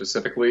this beer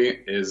specifically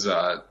is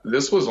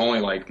this was only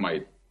like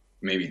my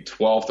maybe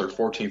 12th or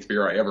 14th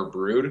beer I ever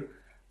brewed.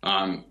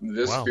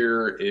 This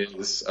beer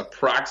is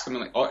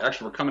approximately,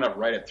 actually we're coming up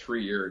right at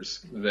 3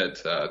 years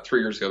that 3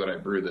 years ago that I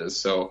brewed this.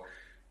 So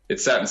it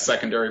sat in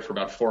secondary for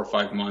about 4 or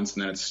 5 months,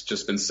 and then it's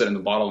just been sitting in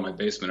the bottle in my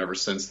basement ever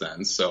since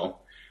then. So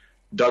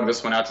dug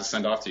this one out to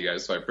send off to you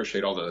guys, so I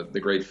appreciate all the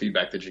great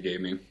feedback that you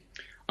gave me.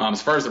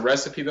 As far as the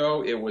recipe,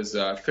 though, it was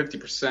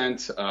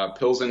 50%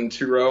 Pilsen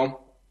 2-row,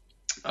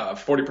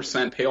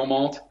 40% pale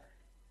malt,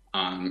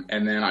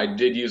 and then I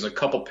did use a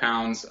couple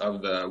pounds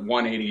of the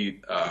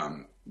 180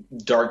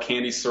 dark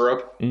candy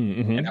syrup,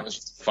 and that was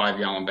just a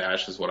 5-gallon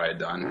batch is what I had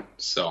done.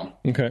 So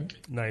okay,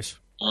 nice.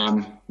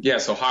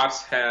 So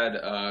hops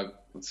had...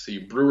 let's see,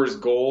 Brewer's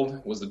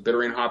Gold was the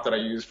bittering hop that I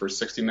used for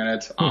 60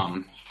 minutes.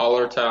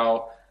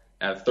 Hallertau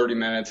at 30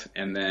 minutes,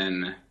 and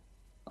then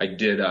I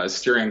did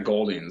Styrian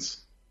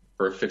Goldings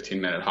for a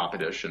 15-minute hop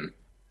addition.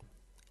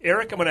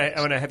 Eric, I'm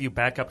gonna have you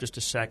back up just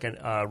a second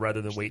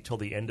rather than wait till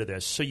the end of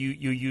this. So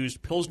you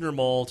used Pilsner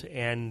malt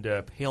and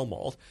pale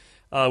malt.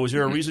 Was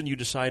there a reason you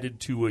decided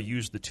to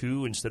use the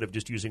two instead of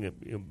just using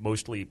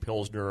mostly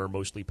Pilsner or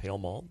mostly pale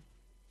malt?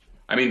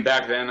 I mean,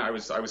 back then I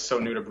was so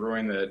new to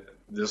brewing that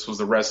this was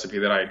the recipe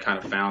that I had kind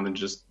of found and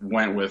just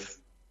went with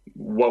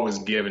what was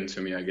given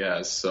to me, I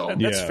guess. So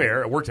that's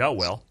fair. It worked out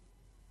well.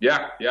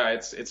 Yeah,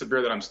 it's a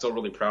beer that I'm still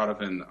really proud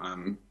of, and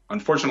I'm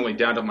unfortunately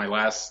down to my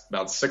last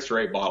about 6 or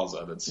 8 bottles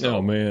of it. So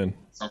oh man,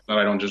 something that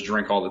I don't just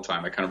drink all the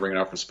time. I kind of bring it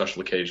out for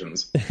special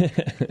occasions.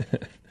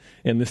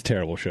 And this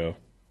terrible show.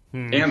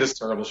 And this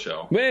terrible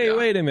show.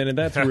 Wait a minute,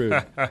 that's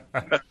rude.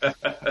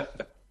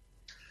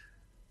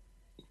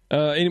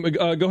 Anyway,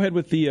 go ahead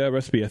with the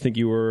recipe. I think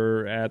you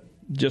were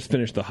just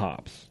finished the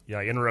hops. Yeah,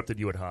 I interrupted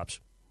you at hops.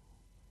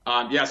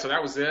 So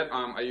that was it.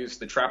 I used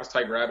the Trappist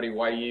High Gravity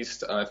White Yeast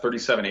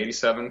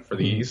 3787 for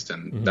the yeast,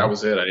 and that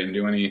was it. I didn't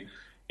do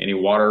any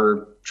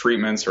water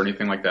treatments or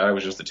anything like that. It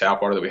was just the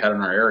tap water that we had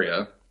in our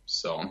area.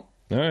 So, all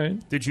right.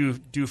 Did you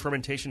do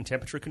fermentation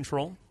temperature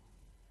control?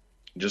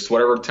 Just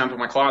whatever temp in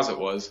my closet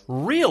was.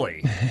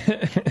 Really?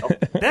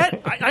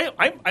 That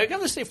I got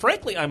to say,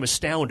 frankly, I'm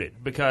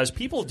astounded because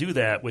people do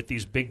that with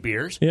these big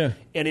beers. Yeah.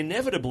 And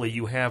inevitably,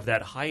 you have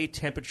that high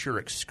temperature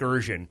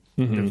excursion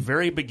at the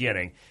very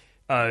beginning.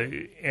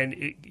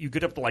 You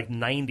get up to like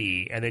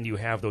 90, and then you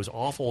have those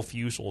awful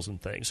fusels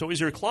and things. So is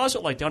your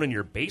closet like down in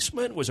your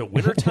basement? Was it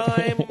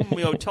wintertime?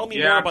 Tell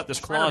me more about this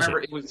closet. I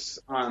remember it was,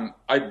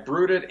 I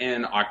brewed it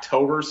in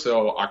October,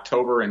 so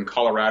October in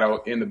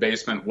Colorado in the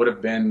basement would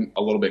have been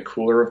a little bit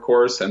cooler, of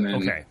course, and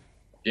then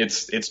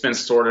it's been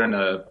stored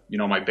in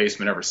my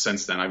basement ever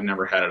since then. I've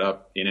never had it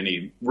up in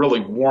any really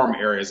warm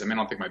areas. I mean, I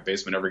don't think my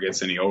basement ever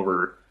gets any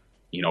over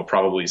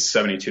probably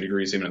 72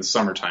 degrees even in the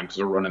summertime because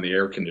we're running the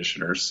air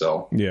conditioner.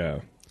 So yeah.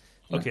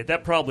 Okay,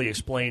 that probably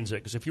explains it,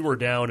 because if you were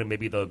down in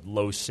maybe the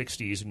low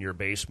 60s in your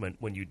basement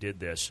when you did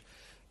this,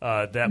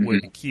 that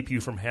would keep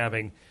you from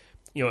having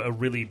a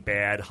really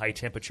bad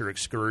high-temperature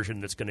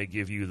excursion that's going to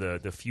give you the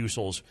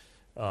fusels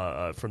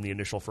from the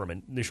initial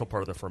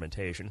part of the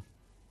fermentation.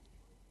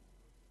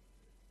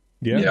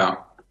 Yeah.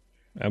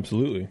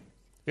 Absolutely.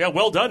 Yeah,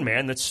 well done,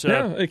 man. That's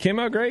it came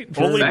out great.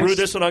 Only brewed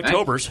this in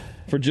October's.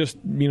 For just,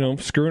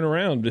 screwing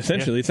around,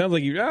 essentially. It sounds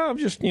like I'm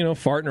just,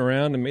 farting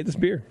around and made this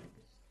beer.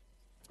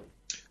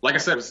 Like I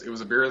said, it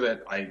was a beer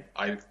that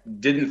I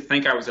didn't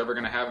think I was ever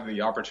going to have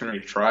the opportunity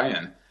to try,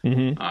 and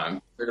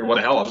figured, what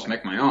the hell, I'll just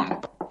make my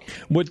own.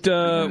 What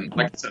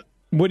like I said,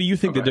 what do you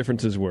think the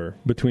differences were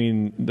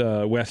between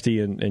the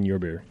Westie and your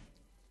beer?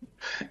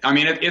 I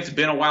mean, it's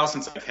been a while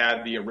since I've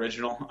had the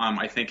original.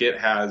 I think it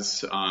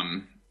has,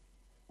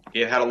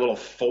 it had a little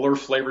fuller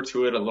flavor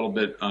to it, a little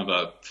bit of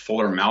a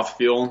fuller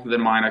mouthfeel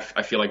than mine.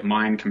 I feel like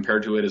mine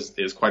compared to it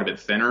is quite a bit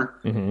thinner.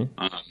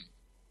 Mm-hmm.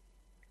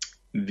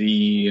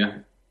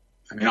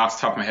 I mean, off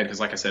the top of my head, because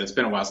like I said, it's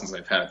been a while since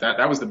I've had it.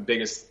 That was the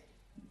biggest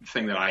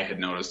thing that I had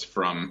noticed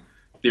from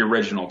the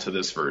original to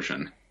this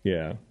version.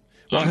 Yeah.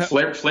 Well,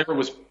 flavor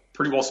was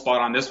pretty well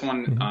spot on. This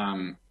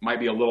one might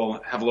be have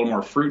a little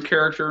more fruit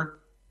character.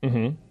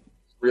 Mm-hmm.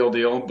 Real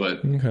deal,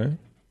 but okay.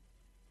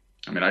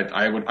 I mean,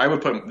 I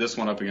would put this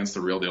one up against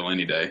the real deal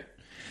any day.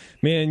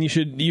 Man, you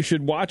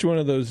should watch one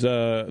of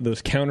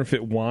those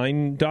counterfeit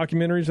wine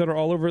documentaries that are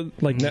all over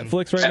like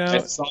Netflix right now. I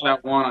saw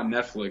that one on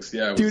Netflix.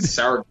 Yeah, it was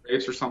Sour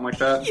Grapes or something like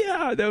that.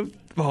 Yeah.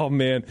 Oh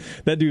man,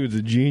 that dude's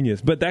a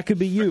genius. But that could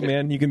be you,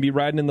 man. You can be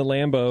riding in the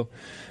Lambo,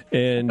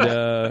 and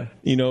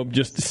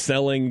just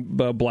selling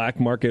black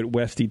market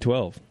West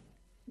E12.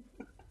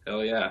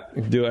 Hell yeah!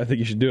 I think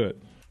you should do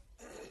it.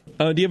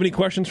 Do you have any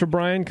questions for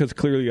Brian? Because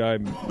clearly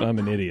I'm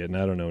an idiot and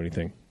I don't know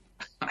anything.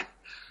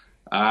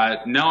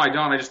 No, I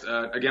don't. I just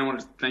again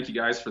want to thank you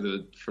guys for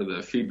the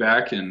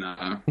feedback and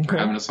for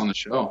having us on the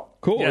show.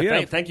 Cool.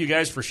 Yeah. Thank you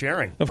guys for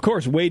sharing. Of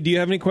course. Wade, do you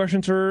have any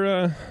questions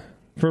for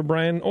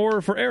Brian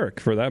or for Eric,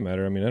 for that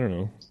matter? I mean, I don't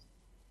know.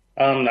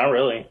 Not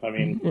really. I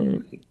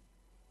mean,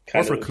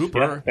 or for Cooper.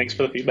 Yeah, thanks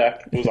for the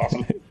feedback. It was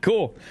awesome.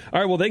 Cool. All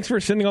right. Well, thanks for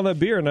sending all that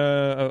beer, and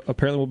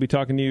apparently we'll be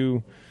talking to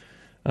you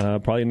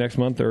probably next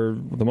month or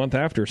the month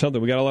after or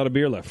something. We got a lot of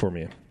beer left for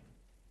you.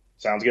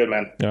 Sounds good,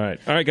 man. All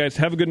right, guys.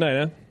 Have a good night,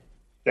 huh?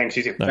 Thanks,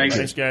 you too.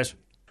 Thanks, guys.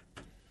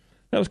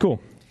 That was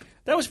cool.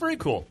 That was very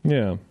cool.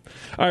 Yeah. All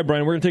right,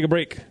 Brian, we're going to take a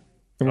break.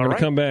 And we're going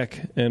to come back,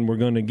 and we're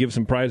going to give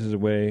some prizes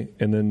away,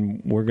 and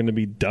then we're going to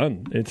be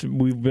done.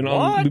 We've been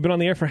on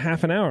the air for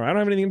half an hour. I don't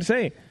have anything to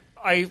say.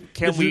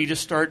 Can we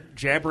just start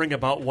jabbering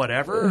about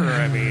whatever? Or,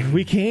 I mean,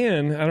 we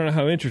can. I don't know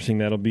how interesting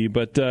that'll be,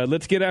 but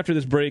let's get after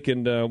this break,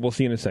 and we'll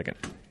see you in a second.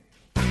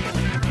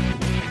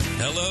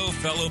 Hello,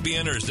 fellow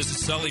BNers. This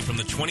is Sully from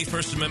the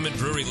 21st Amendment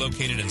Brewery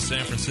located in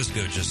San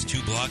Francisco, just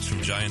 2 blocks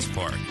from Giants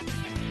Park.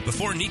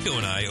 Before Nico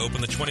and I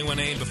opened the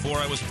 21A and before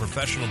I was a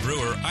professional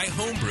brewer, I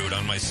homebrewed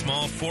on my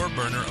small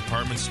 4-burner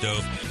apartment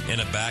stove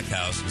in a back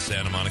house in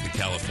Santa Monica,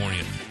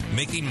 California,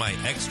 making my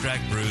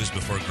extract brews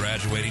before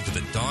graduating to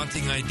the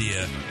daunting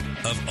idea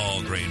of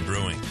all-grain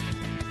brewing.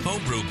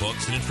 Homebrew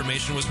books and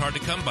information was hard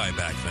to come by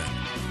back then.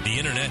 The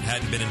internet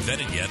hadn't been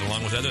invented yet,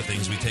 along with other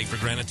things we take for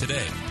granted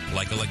today,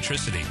 like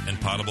electricity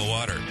and potable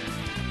water.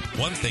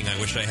 One thing I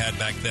wish I had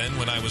back then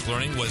when I was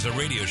learning was a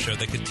radio show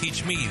that could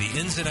teach me the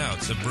ins and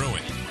outs of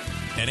brewing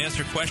and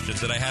answer questions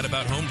that I had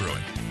about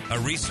homebrewing, a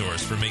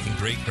resource for making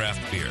great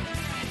craft beer.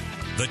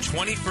 The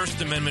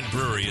 21st Amendment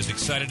Brewery is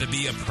excited to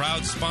be a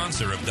proud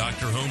sponsor of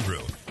Dr.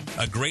 Homebrew,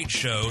 a great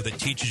show that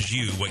teaches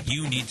you what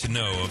you need to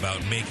know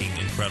about making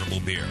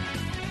incredible beer.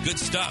 Good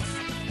stuff.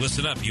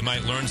 Listen up, you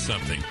might learn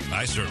something.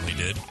 I certainly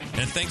did.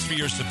 And thanks for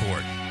your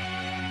support.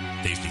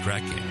 Tasty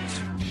Crack Kings.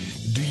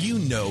 Do you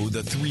know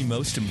the 3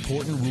 most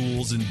important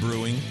rules in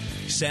brewing?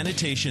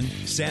 Sanitation,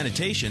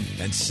 sanitation,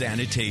 and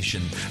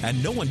sanitation.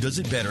 And no one does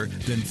it better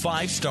than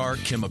 5-Star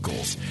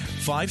Chemicals.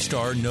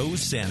 5-Star knows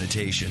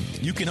sanitation.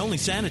 You can only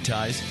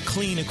sanitize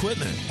clean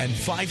equipment. And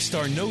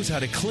 5-Star knows how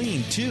to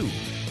clean, too.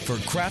 For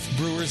craft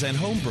brewers and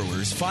home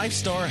brewers,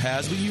 5-Star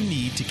has what you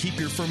need to keep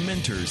your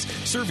fermenters,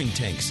 serving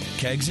tanks,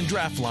 kegs, and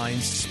draft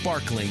lines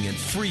sparkling and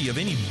free of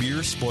any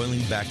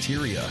beer-spoiling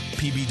bacteria.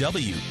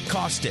 PBW,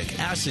 caustic,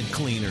 acid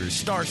cleaners,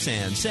 Star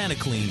San,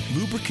 SaniClean,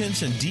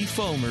 lubricants and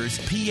defoamers,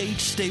 pH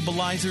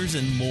stabilizers,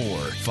 and more.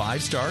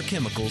 5-Star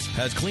Chemicals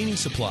has cleaning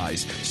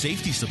supplies,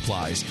 safety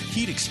supplies,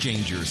 heat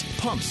exchangers,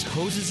 pumps,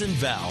 hoses, and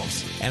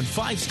valves. And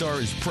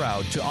 5-Star is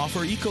proud to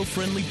offer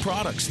eco-friendly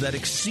products that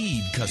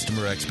exceed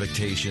customer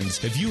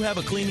expectations. If you have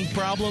a cleaning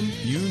problem,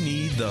 you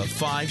need the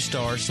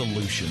 5-Star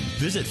solution.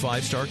 Visit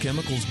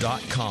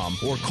 5starchemicals.com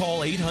or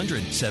call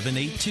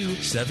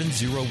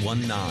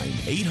 800-782-7019.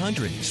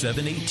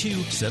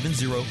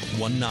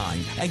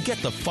 800-782-7019 and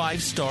get the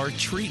 5-Star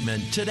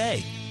treatment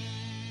today.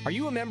 Are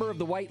you a member of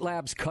the White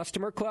Labs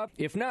Customer Club?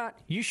 If not,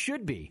 you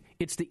should be.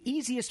 It's the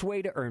easiest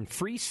way to earn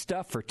free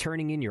stuff for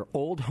turning in your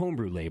old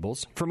homebrew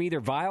labels from either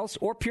Vials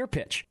or Pure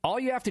Pitch. All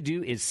you have to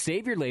do is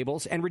save your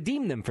labels and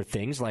redeem them for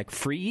things like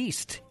free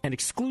yeast, an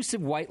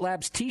exclusive White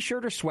Labs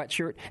t-shirt or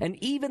sweatshirt, and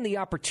even the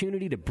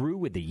opportunity to brew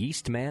with the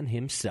yeast man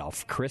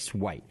himself, Chris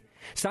White.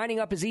 Signing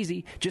up is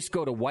easy. Just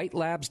go to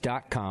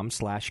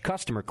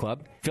whitelabs.com/customer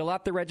club, fill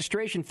out the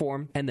registration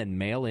form, and then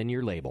mail in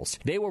your labels.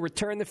 They will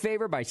return the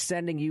favor by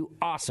sending you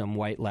awesome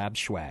White Labs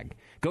swag.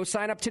 Go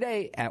sign up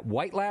today at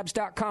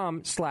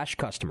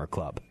whitelabs.com/customer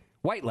club.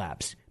 White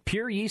Labs,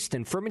 pure yeast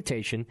and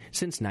fermentation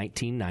since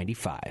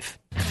 1995.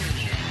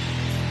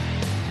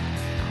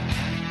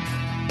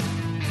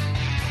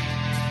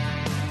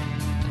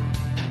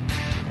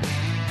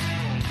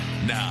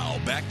 Now,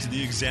 back to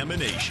the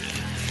examination.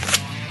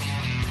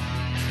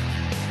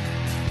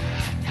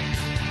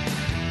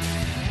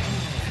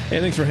 Hey,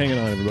 thanks for hanging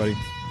on, everybody.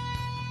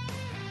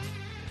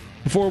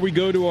 Before we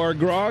go to our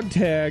Grog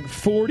Tag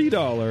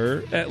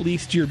 $40 At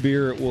Least Your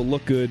Beer Will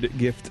Look Good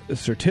gift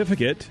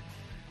certificate,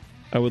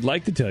 I would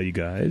like to tell you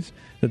guys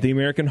that the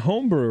American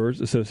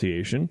Homebrewers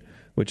Association,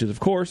 which is,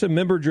 of course, a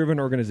member-driven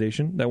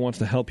organization that wants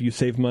to help you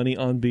save money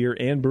on beer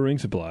and brewing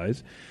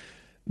supplies,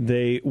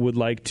 they would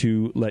like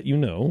to let you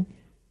know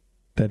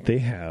that they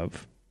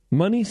have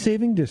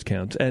money-saving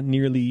discounts at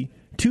nearly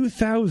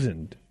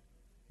 2,000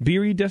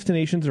 beery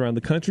destinations around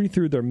the country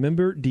through their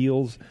member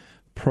deals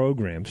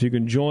program. So you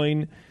can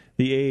join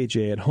the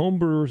AHA at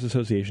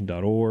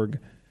homebrewersassociation.org.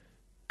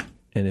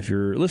 And if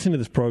you're listening to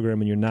this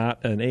program and you're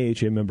not an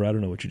AHA member, I don't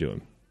know what you're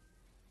doing.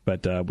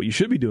 But what you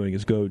should be doing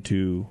is go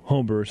to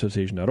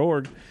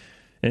homebrewersassociation.org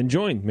and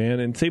join, man,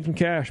 and save some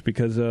cash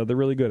because they're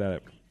really good at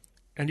it.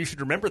 And you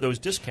should remember those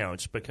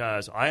discounts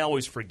because I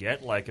always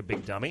forget like a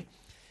big dummy.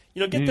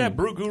 Get that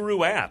Brew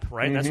Guru app,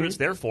 right? Mm-hmm. That's what it's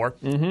there for.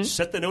 Mm-hmm.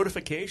 Set the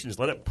notifications.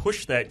 Let it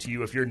push that to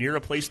you if you're near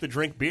a place to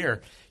drink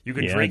beer. You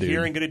can drink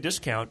here and get a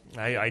discount.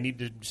 I need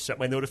to set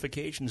my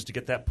notifications to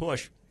get that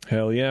push.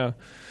 Hell yeah.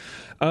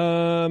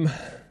 Well,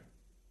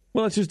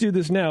 let's just do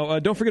this now.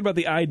 Don't forget about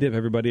the iDip,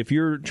 everybody. If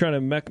you're trying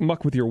to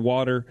muck with your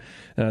water,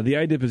 the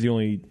iDip is the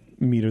only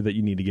meter that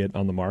you need to get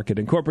on the market.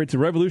 It incorporates a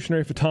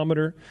revolutionary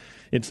photometer.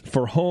 It's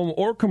for home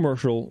or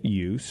commercial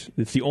use.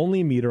 It's the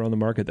only meter on the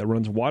market that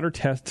runs water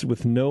tests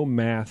with no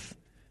math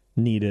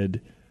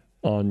needed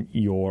on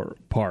your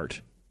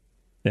part.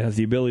 It has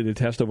the ability to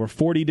test over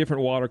 40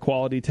 different water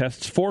quality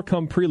tests. 4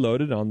 come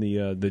preloaded on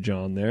the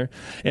John there,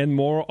 and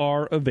more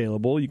are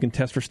available. You can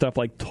test for stuff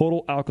like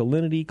total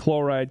alkalinity,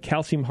 chloride,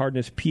 calcium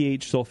hardness,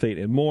 pH,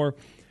 sulfate, and more,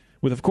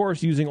 with, of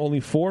course, using only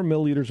 4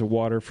 milliliters of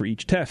water for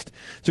each test.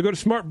 So go to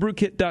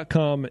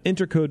smartbrewkit.com,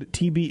 enter code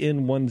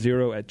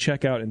TBN10 at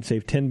checkout, and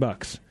save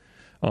 $10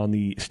 on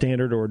the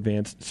standard or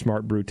advanced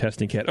Smart Brew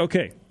testing kit.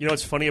 Okay. You know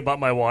what's funny about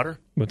my water?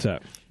 What's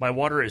that? My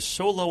water is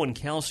so low in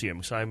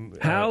calcium. So I'm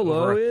How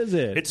low is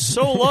it? It's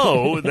so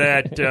low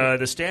that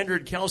the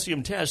standard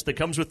calcium test that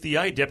comes with the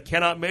iDip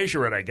cannot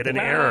measure it. I get an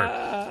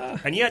error.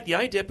 And yet the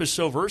iDip is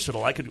so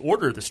versatile. I could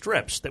order the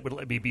strips that would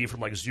let me be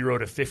from like 0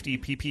 to 50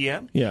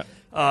 ppm. Yeah.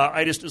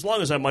 As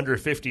long as I'm under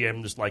 50,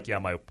 I'm just like,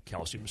 my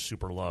calcium's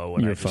super low.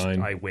 And You're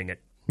fine. I wing it.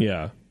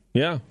 Yeah.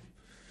 Yeah.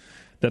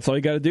 That's all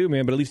you got to do,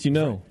 man, but at least you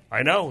know.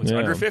 I know. It's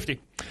under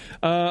 50.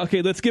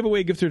 Okay, let's give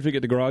away a gift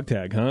certificate to Grog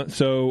Tag, huh?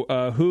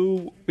 So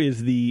who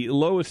is the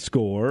lowest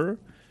score?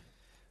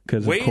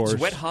 Wade's of course,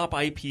 Wet Hop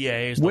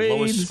IPA is the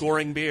lowest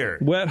scoring beer.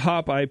 Wet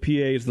Hop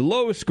IPA is the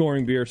lowest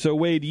scoring beer. So,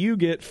 Wade, you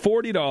get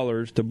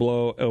 $40 to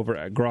blow over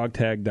at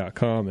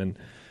grogtag.com, and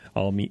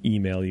I'll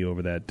email you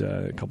over that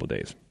a couple of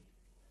days.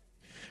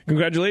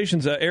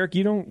 Congratulations. Eric,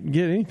 you don't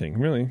get anything,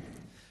 really.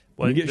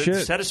 Well, you get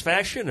shit.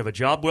 Satisfaction of a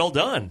job well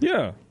done.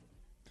 Yeah.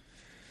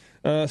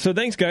 So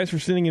thanks, guys, for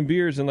sending in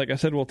beers. And like I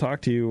said, we'll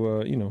talk to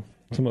you,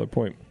 some other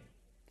point.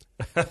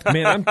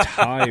 Man, I'm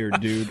tired,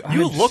 dude.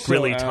 You look so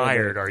really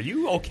tired. Are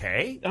you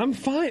okay? I'm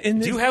fine.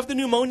 And do you have the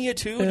pneumonia,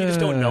 too, and you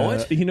just don't know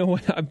it? You know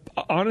what?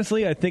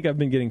 Honestly, I think I've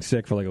been getting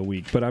sick for like a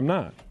week, but I'm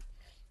not.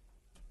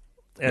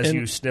 As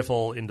you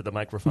sniffle into the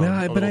microphone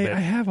a little bit. I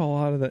have a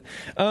lot of that.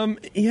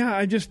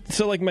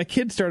 My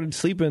kids started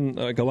sleeping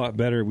like a lot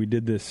better. We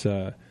did this,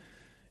 they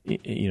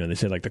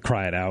said like to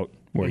cry it out,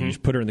 where you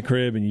just put her in the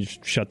crib and you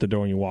just shut the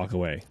door and you walk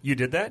away. You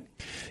did that?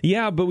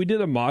 Yeah, but we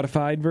did a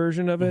modified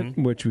version of it,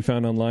 which we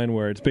found online,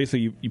 where it's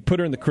basically you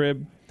put her in the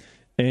crib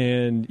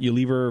and you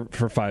leave her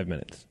for 5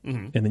 minutes.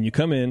 And then you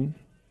come in,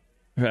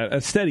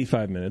 a steady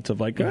 5 minutes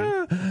of like,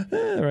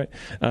 right.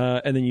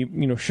 And then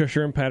you shush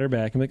her and pat her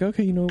back and like,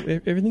 okay,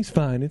 everything's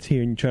fine, it's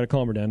here. And you try to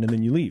calm her down, and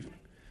then you leave.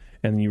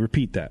 And then you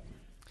repeat that.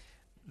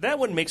 That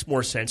one makes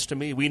more sense to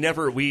me.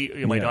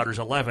 My daughter's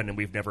 11, and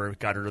we've never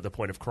got her to the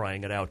point of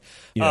crying it out.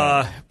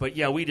 Yeah. But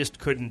we just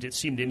couldn't. It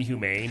seemed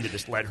inhumane to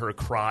just let her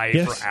cry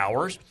for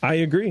hours. I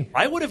agree.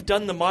 I would have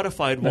done the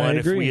modified one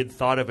if we had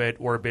thought of it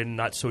or been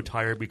not so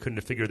tired we couldn't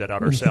have figured that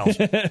out ourselves.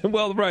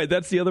 Well, right.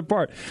 That's the other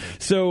part.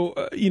 So,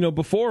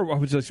 before I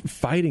was just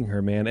fighting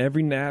her, man.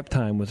 Every nap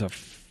time was a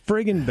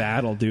friggin'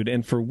 battle, dude,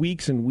 and for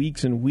weeks and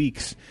weeks and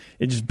weeks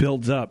it just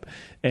builds up.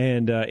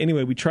 And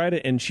anyway, we tried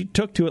it, and she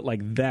took to it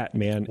like that,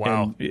 man.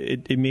 Wow.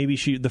 And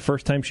the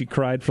first time she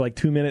cried for like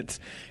 2 minutes,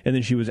 and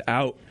then she was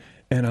out.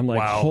 And I'm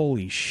like,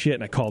 holy shit.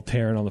 And I called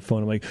Taryn on the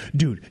phone. I'm like,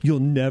 dude, you'll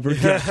never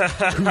guess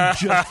who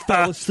just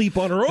fell asleep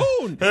on her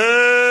own.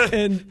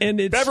 And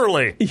it's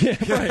Beverly. Yeah,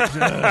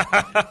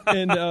 right.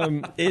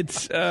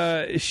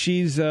 And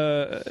she's,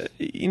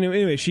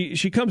 anyway,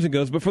 she comes and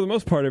goes. But for the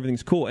most part,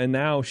 everything's cool. And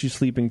now she's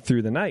sleeping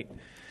through the night.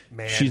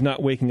 Man. She's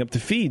not waking up to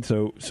feed.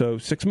 So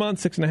 6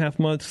 months, 6.5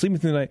 months, sleeping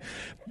through the night.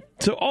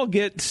 So I'll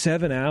get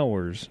 7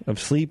 hours of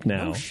sleep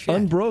now,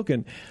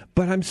 unbroken,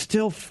 but I'm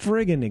still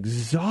friggin'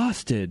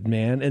 exhausted,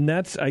 man. And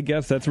I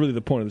guess that's really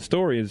the point of the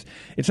story is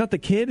it's not the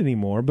kid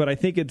anymore, but I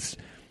think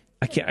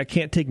I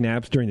can't take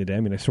naps during the day. I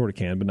mean, I sort of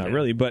can, but not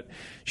really. But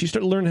she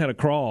started learning how to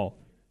crawl.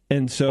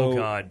 And so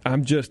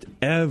I'm just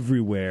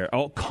everywhere,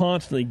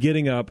 constantly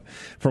getting up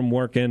from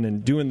working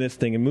and doing this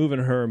thing and moving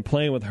her and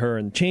playing with her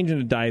and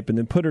changing a diaper and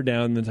then put her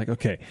down. And then it's like,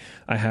 okay,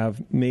 I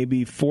have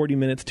maybe 40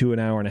 minutes to an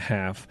hour and a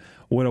half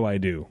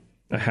what do?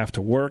 I have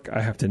to work,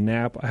 I have to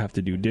nap, I have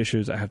to do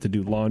dishes, I have to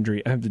do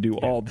laundry, I have to do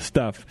all the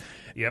stuff.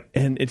 Yep.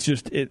 And it's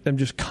just, I'm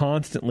just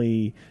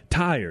constantly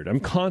tired. I'm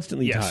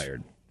constantly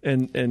tired.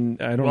 And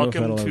I don't know if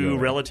Welcome to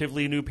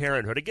relatively new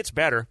parenthood. It gets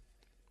better.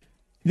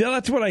 Yeah,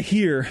 that's what I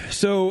hear.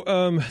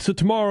 So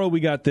tomorrow we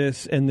got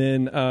this, and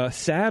then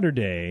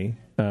Saturday,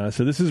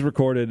 so this is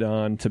recorded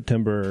on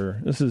September,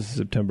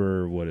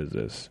 what is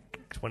this?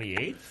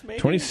 28th, maybe?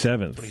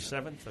 27th.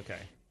 27th, okay.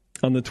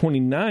 On the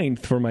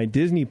 29th, for my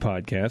Disney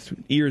podcast,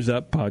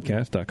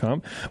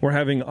 earsuppodcast.com, we're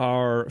having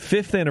our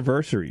 5th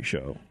anniversary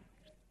show.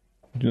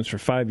 We're doing this for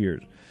 5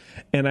 years.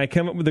 And I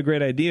came up with a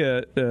great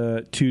idea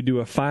to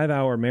do a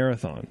 5-hour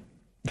marathon,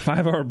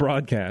 5-hour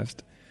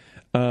broadcast.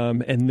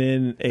 And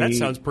then that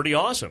sounds pretty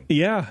awesome.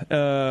 Yeah,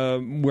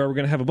 where we're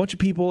going to have a bunch of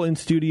people in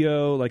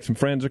studio, like some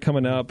friends are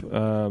coming up.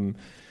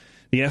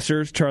 The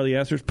Essers, Charlie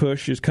Essers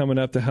Push is coming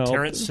up to help.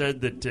 Terrence said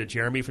that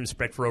Jeremy from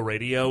Spectro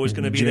Radio is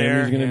going to be Jeremy's there.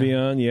 Jeremy's going to be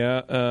on,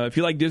 yeah. If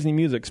you like Disney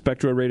music,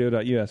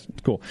 spectroradio.us.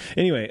 It's cool.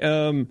 Anyway,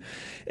 and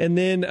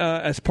then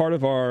as part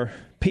of our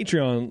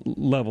Patreon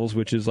levels,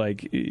 which is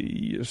like a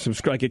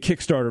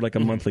Kickstarter, like a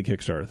monthly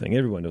Kickstarter thing.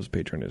 Everyone knows what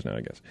Patreon is now,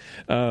 I guess.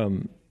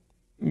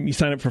 You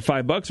sign up for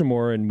 $5 or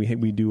more, and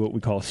we do what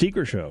we call a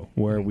secret show,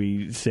 where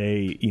we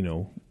say,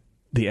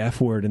 the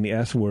F word and the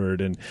S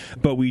word,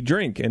 but we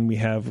drink, and we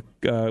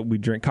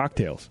drink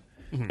cocktails,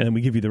 and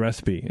we give you the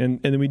recipe,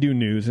 and then we do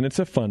news, and it's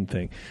a fun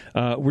thing.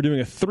 We're doing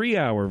a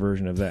 3-hour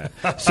version of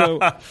that. So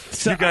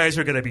you guys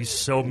are going to be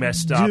so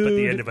messed up at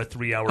the end of a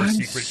 3-hour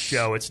secret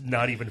show. It's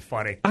not even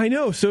funny. I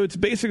know. So it's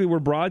basically we're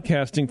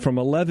broadcasting from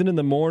 11 in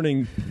the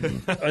morning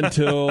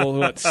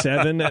until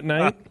 7 at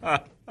night.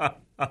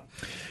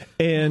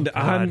 And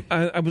I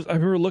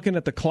remember looking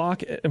at the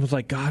clock and was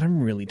like, God,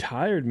 I'm really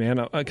tired,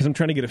 man, because I'm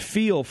trying to get a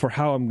feel for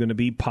how I'm going to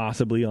be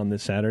possibly on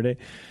this Saturday.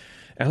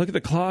 I look at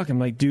the clock, I'm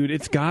like, dude,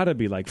 it's got to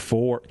be like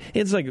 4.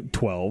 It's like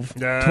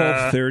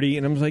 12:30,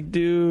 and I'm like,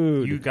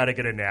 dude. You got to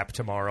get a nap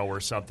tomorrow or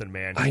something,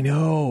 man. I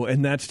know,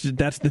 and that's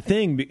the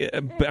thing.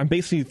 I'm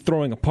basically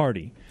throwing a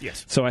party.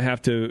 Yes. So I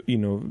have to,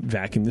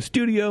 vacuum the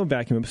studio,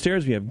 vacuum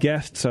upstairs. We have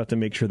guests, so I have to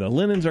make sure the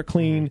linens are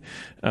clean.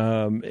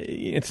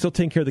 And still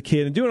taking care of the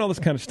kid and doing all this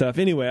kind of stuff.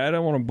 Anyway, I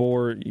don't want to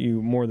bore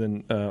you more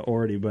than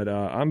already, but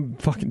I'm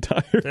fucking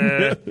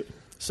tired.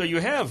 So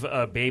you have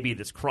a baby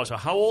that's crawling. So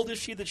how old is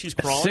she that she's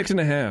crawling?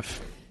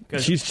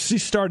 6.5.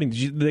 She's starting.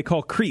 They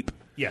call creep.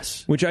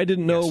 Yes. Which I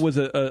didn't know was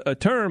a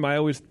term.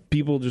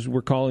 People just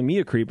were calling me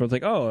a creep. I was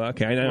like, oh,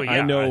 okay.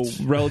 I know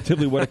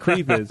relatively what a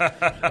creep is.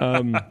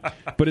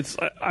 But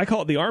I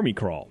call it the army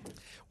crawl.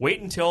 Wait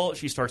until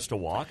she starts to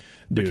walk,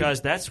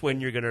 because that's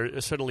when you're going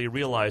to suddenly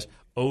realize,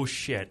 oh,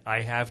 shit,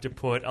 I have to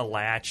put a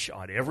latch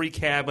on every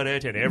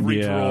cabinet and every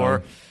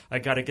drawer. I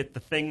got to get the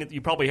thing. You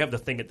probably have the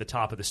thing at the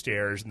top of the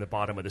stairs and the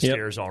bottom of the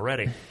stairs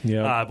already.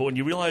 But when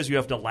you realize you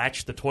have to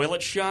latch the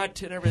toilet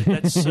shut and everything,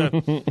 that's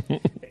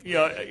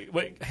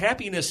what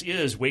happiness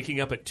is, waking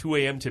up at 2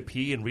 a.m. to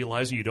pee and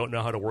realizing you don't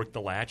know how to work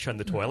the latch on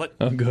the toilet.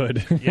 Oh,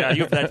 good. Yeah,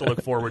 you have that to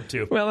look forward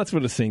to. Well, that's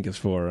what a sink is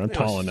for. I'm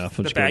tall enough.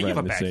 You have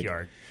a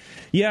backyard.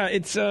 Yeah,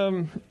 it's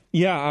I'm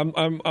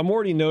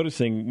already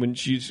noticing when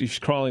she's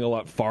crawling a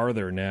lot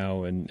farther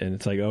now, and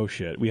it's like, oh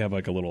shit, we have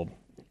like a little,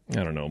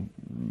 I don't know,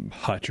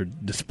 hutch or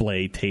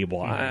display table,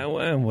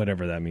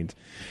 whatever that means.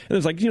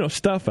 And there's like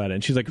stuff at it,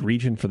 and she's like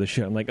reaching for the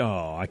shit. I'm like,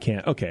 oh, I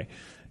can't. Okay,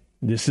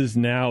 this is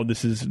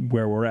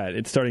where we're at.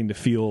 It's starting to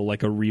feel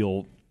like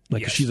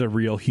she's a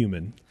real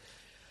human.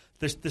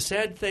 The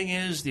sad thing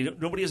is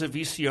nobody has a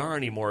VCR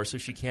anymore, so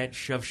she can't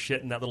shove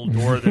shit in that little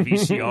door of the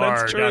VCR.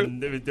 That's true.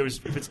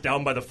 If it's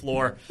down by the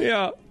floor.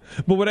 Yeah,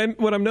 but what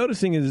I'm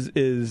noticing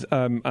is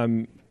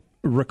I'm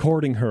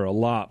recording her a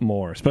lot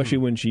more, especially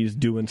when she's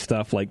doing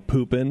stuff like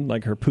pooping,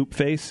 like her poop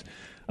face.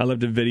 I love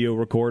to video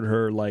record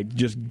her like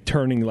just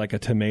turning like a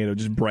tomato,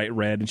 just bright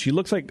red, and she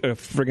looks like a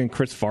friggin'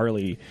 Chris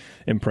Farley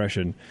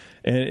impression.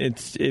 And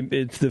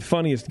it's the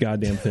funniest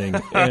goddamn thing.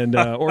 And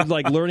or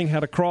like learning how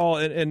to crawl,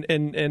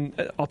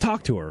 and I'll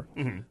talk to her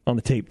on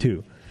the tape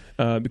too.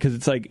 Because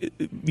it's like,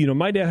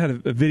 my dad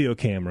had a video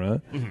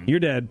camera.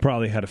 Your dad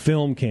probably had a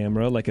film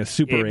camera, like a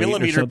Super 8 8mm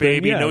or something.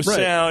 baby, no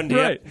sound.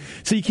 Right.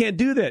 So you can't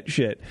do that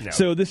shit. No.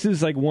 So this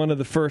is like one of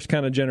the first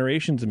kind of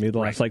generations of me, the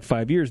last like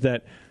 5 years,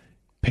 that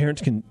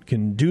parents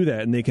can do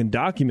that, and they can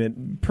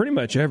document pretty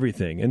much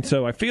everything. And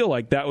so I feel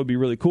like that would be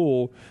really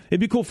cool. It'd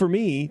be cool for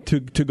me to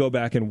go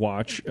back and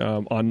watch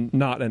on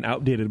not an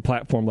outdated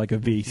platform like a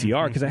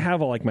VCR, because I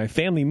have all like my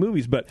family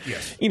movies, but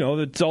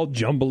it's all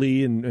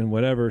jumbly and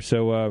whatever.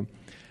 So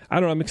I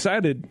don't know. I'm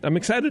excited. I'm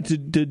excited to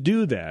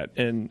do that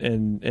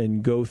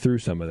and go through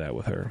some of that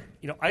with her.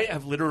 I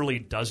have literally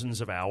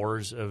dozens of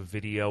hours of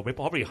video,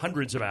 probably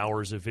hundreds of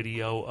hours of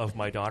video of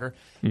my daughter,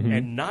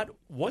 and not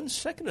 1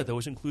 second of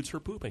those includes her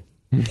pooping.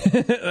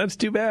 That's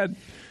too bad.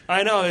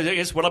 I know. I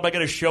guess what am I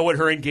going to show at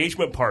her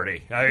engagement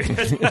party?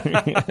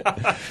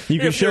 You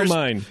can show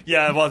mine.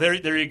 Yeah, well,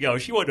 there you go.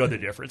 She won't know the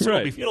difference.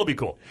 Right. It'll be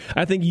cool.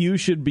 I think you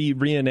should be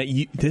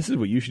this is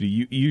what you should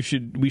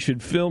do. We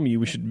should film you.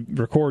 We should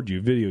record you,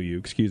 video you.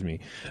 Excuse me.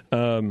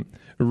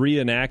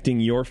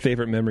 Reenacting your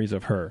favorite memories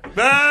of her,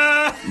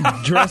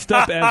 dressed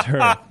up as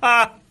her.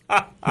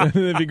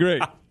 That'd be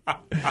great.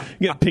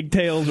 Get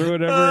pigtails or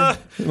whatever.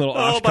 Little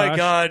oh my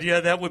God! Yeah,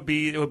 it would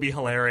be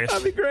hilarious.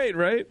 That'd be great,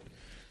 right?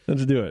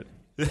 Let's do it.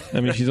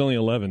 I mean, she's only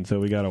 11, so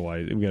we got a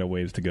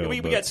ways to go. We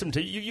got some.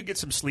 You get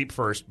some sleep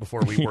first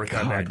before we work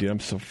on that. Dude, I'm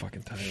so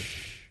fucking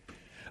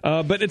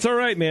tired. But it's all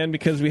right, man,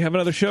 because we have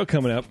another show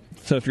coming up.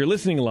 So if you're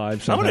listening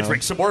live somehow, I'm going to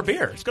drink some more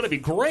beer. It's going to be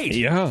great.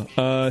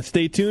 Yeah.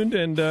 Stay tuned,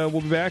 and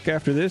we'll be back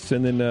after this.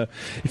 And then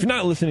if you're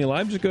not listening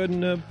live, just go ahead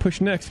and push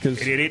next.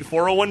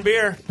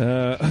 888-401-BEER.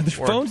 The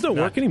phones don't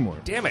work anymore.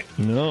 Damn it.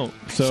 No.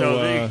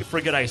 So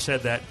forget I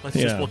said that.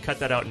 We'll cut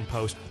that out in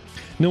post.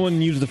 No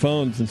one used the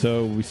phones, and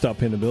so we stopped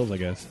paying the bills, I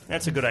guess.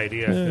 That's a good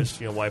idea, because,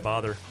 why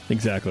bother?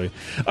 Exactly.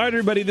 All right,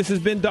 everybody, this has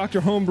been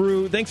Dr.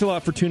 Homebrew. Thanks a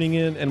lot for tuning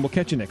in, and we'll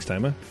catch you next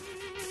time, huh?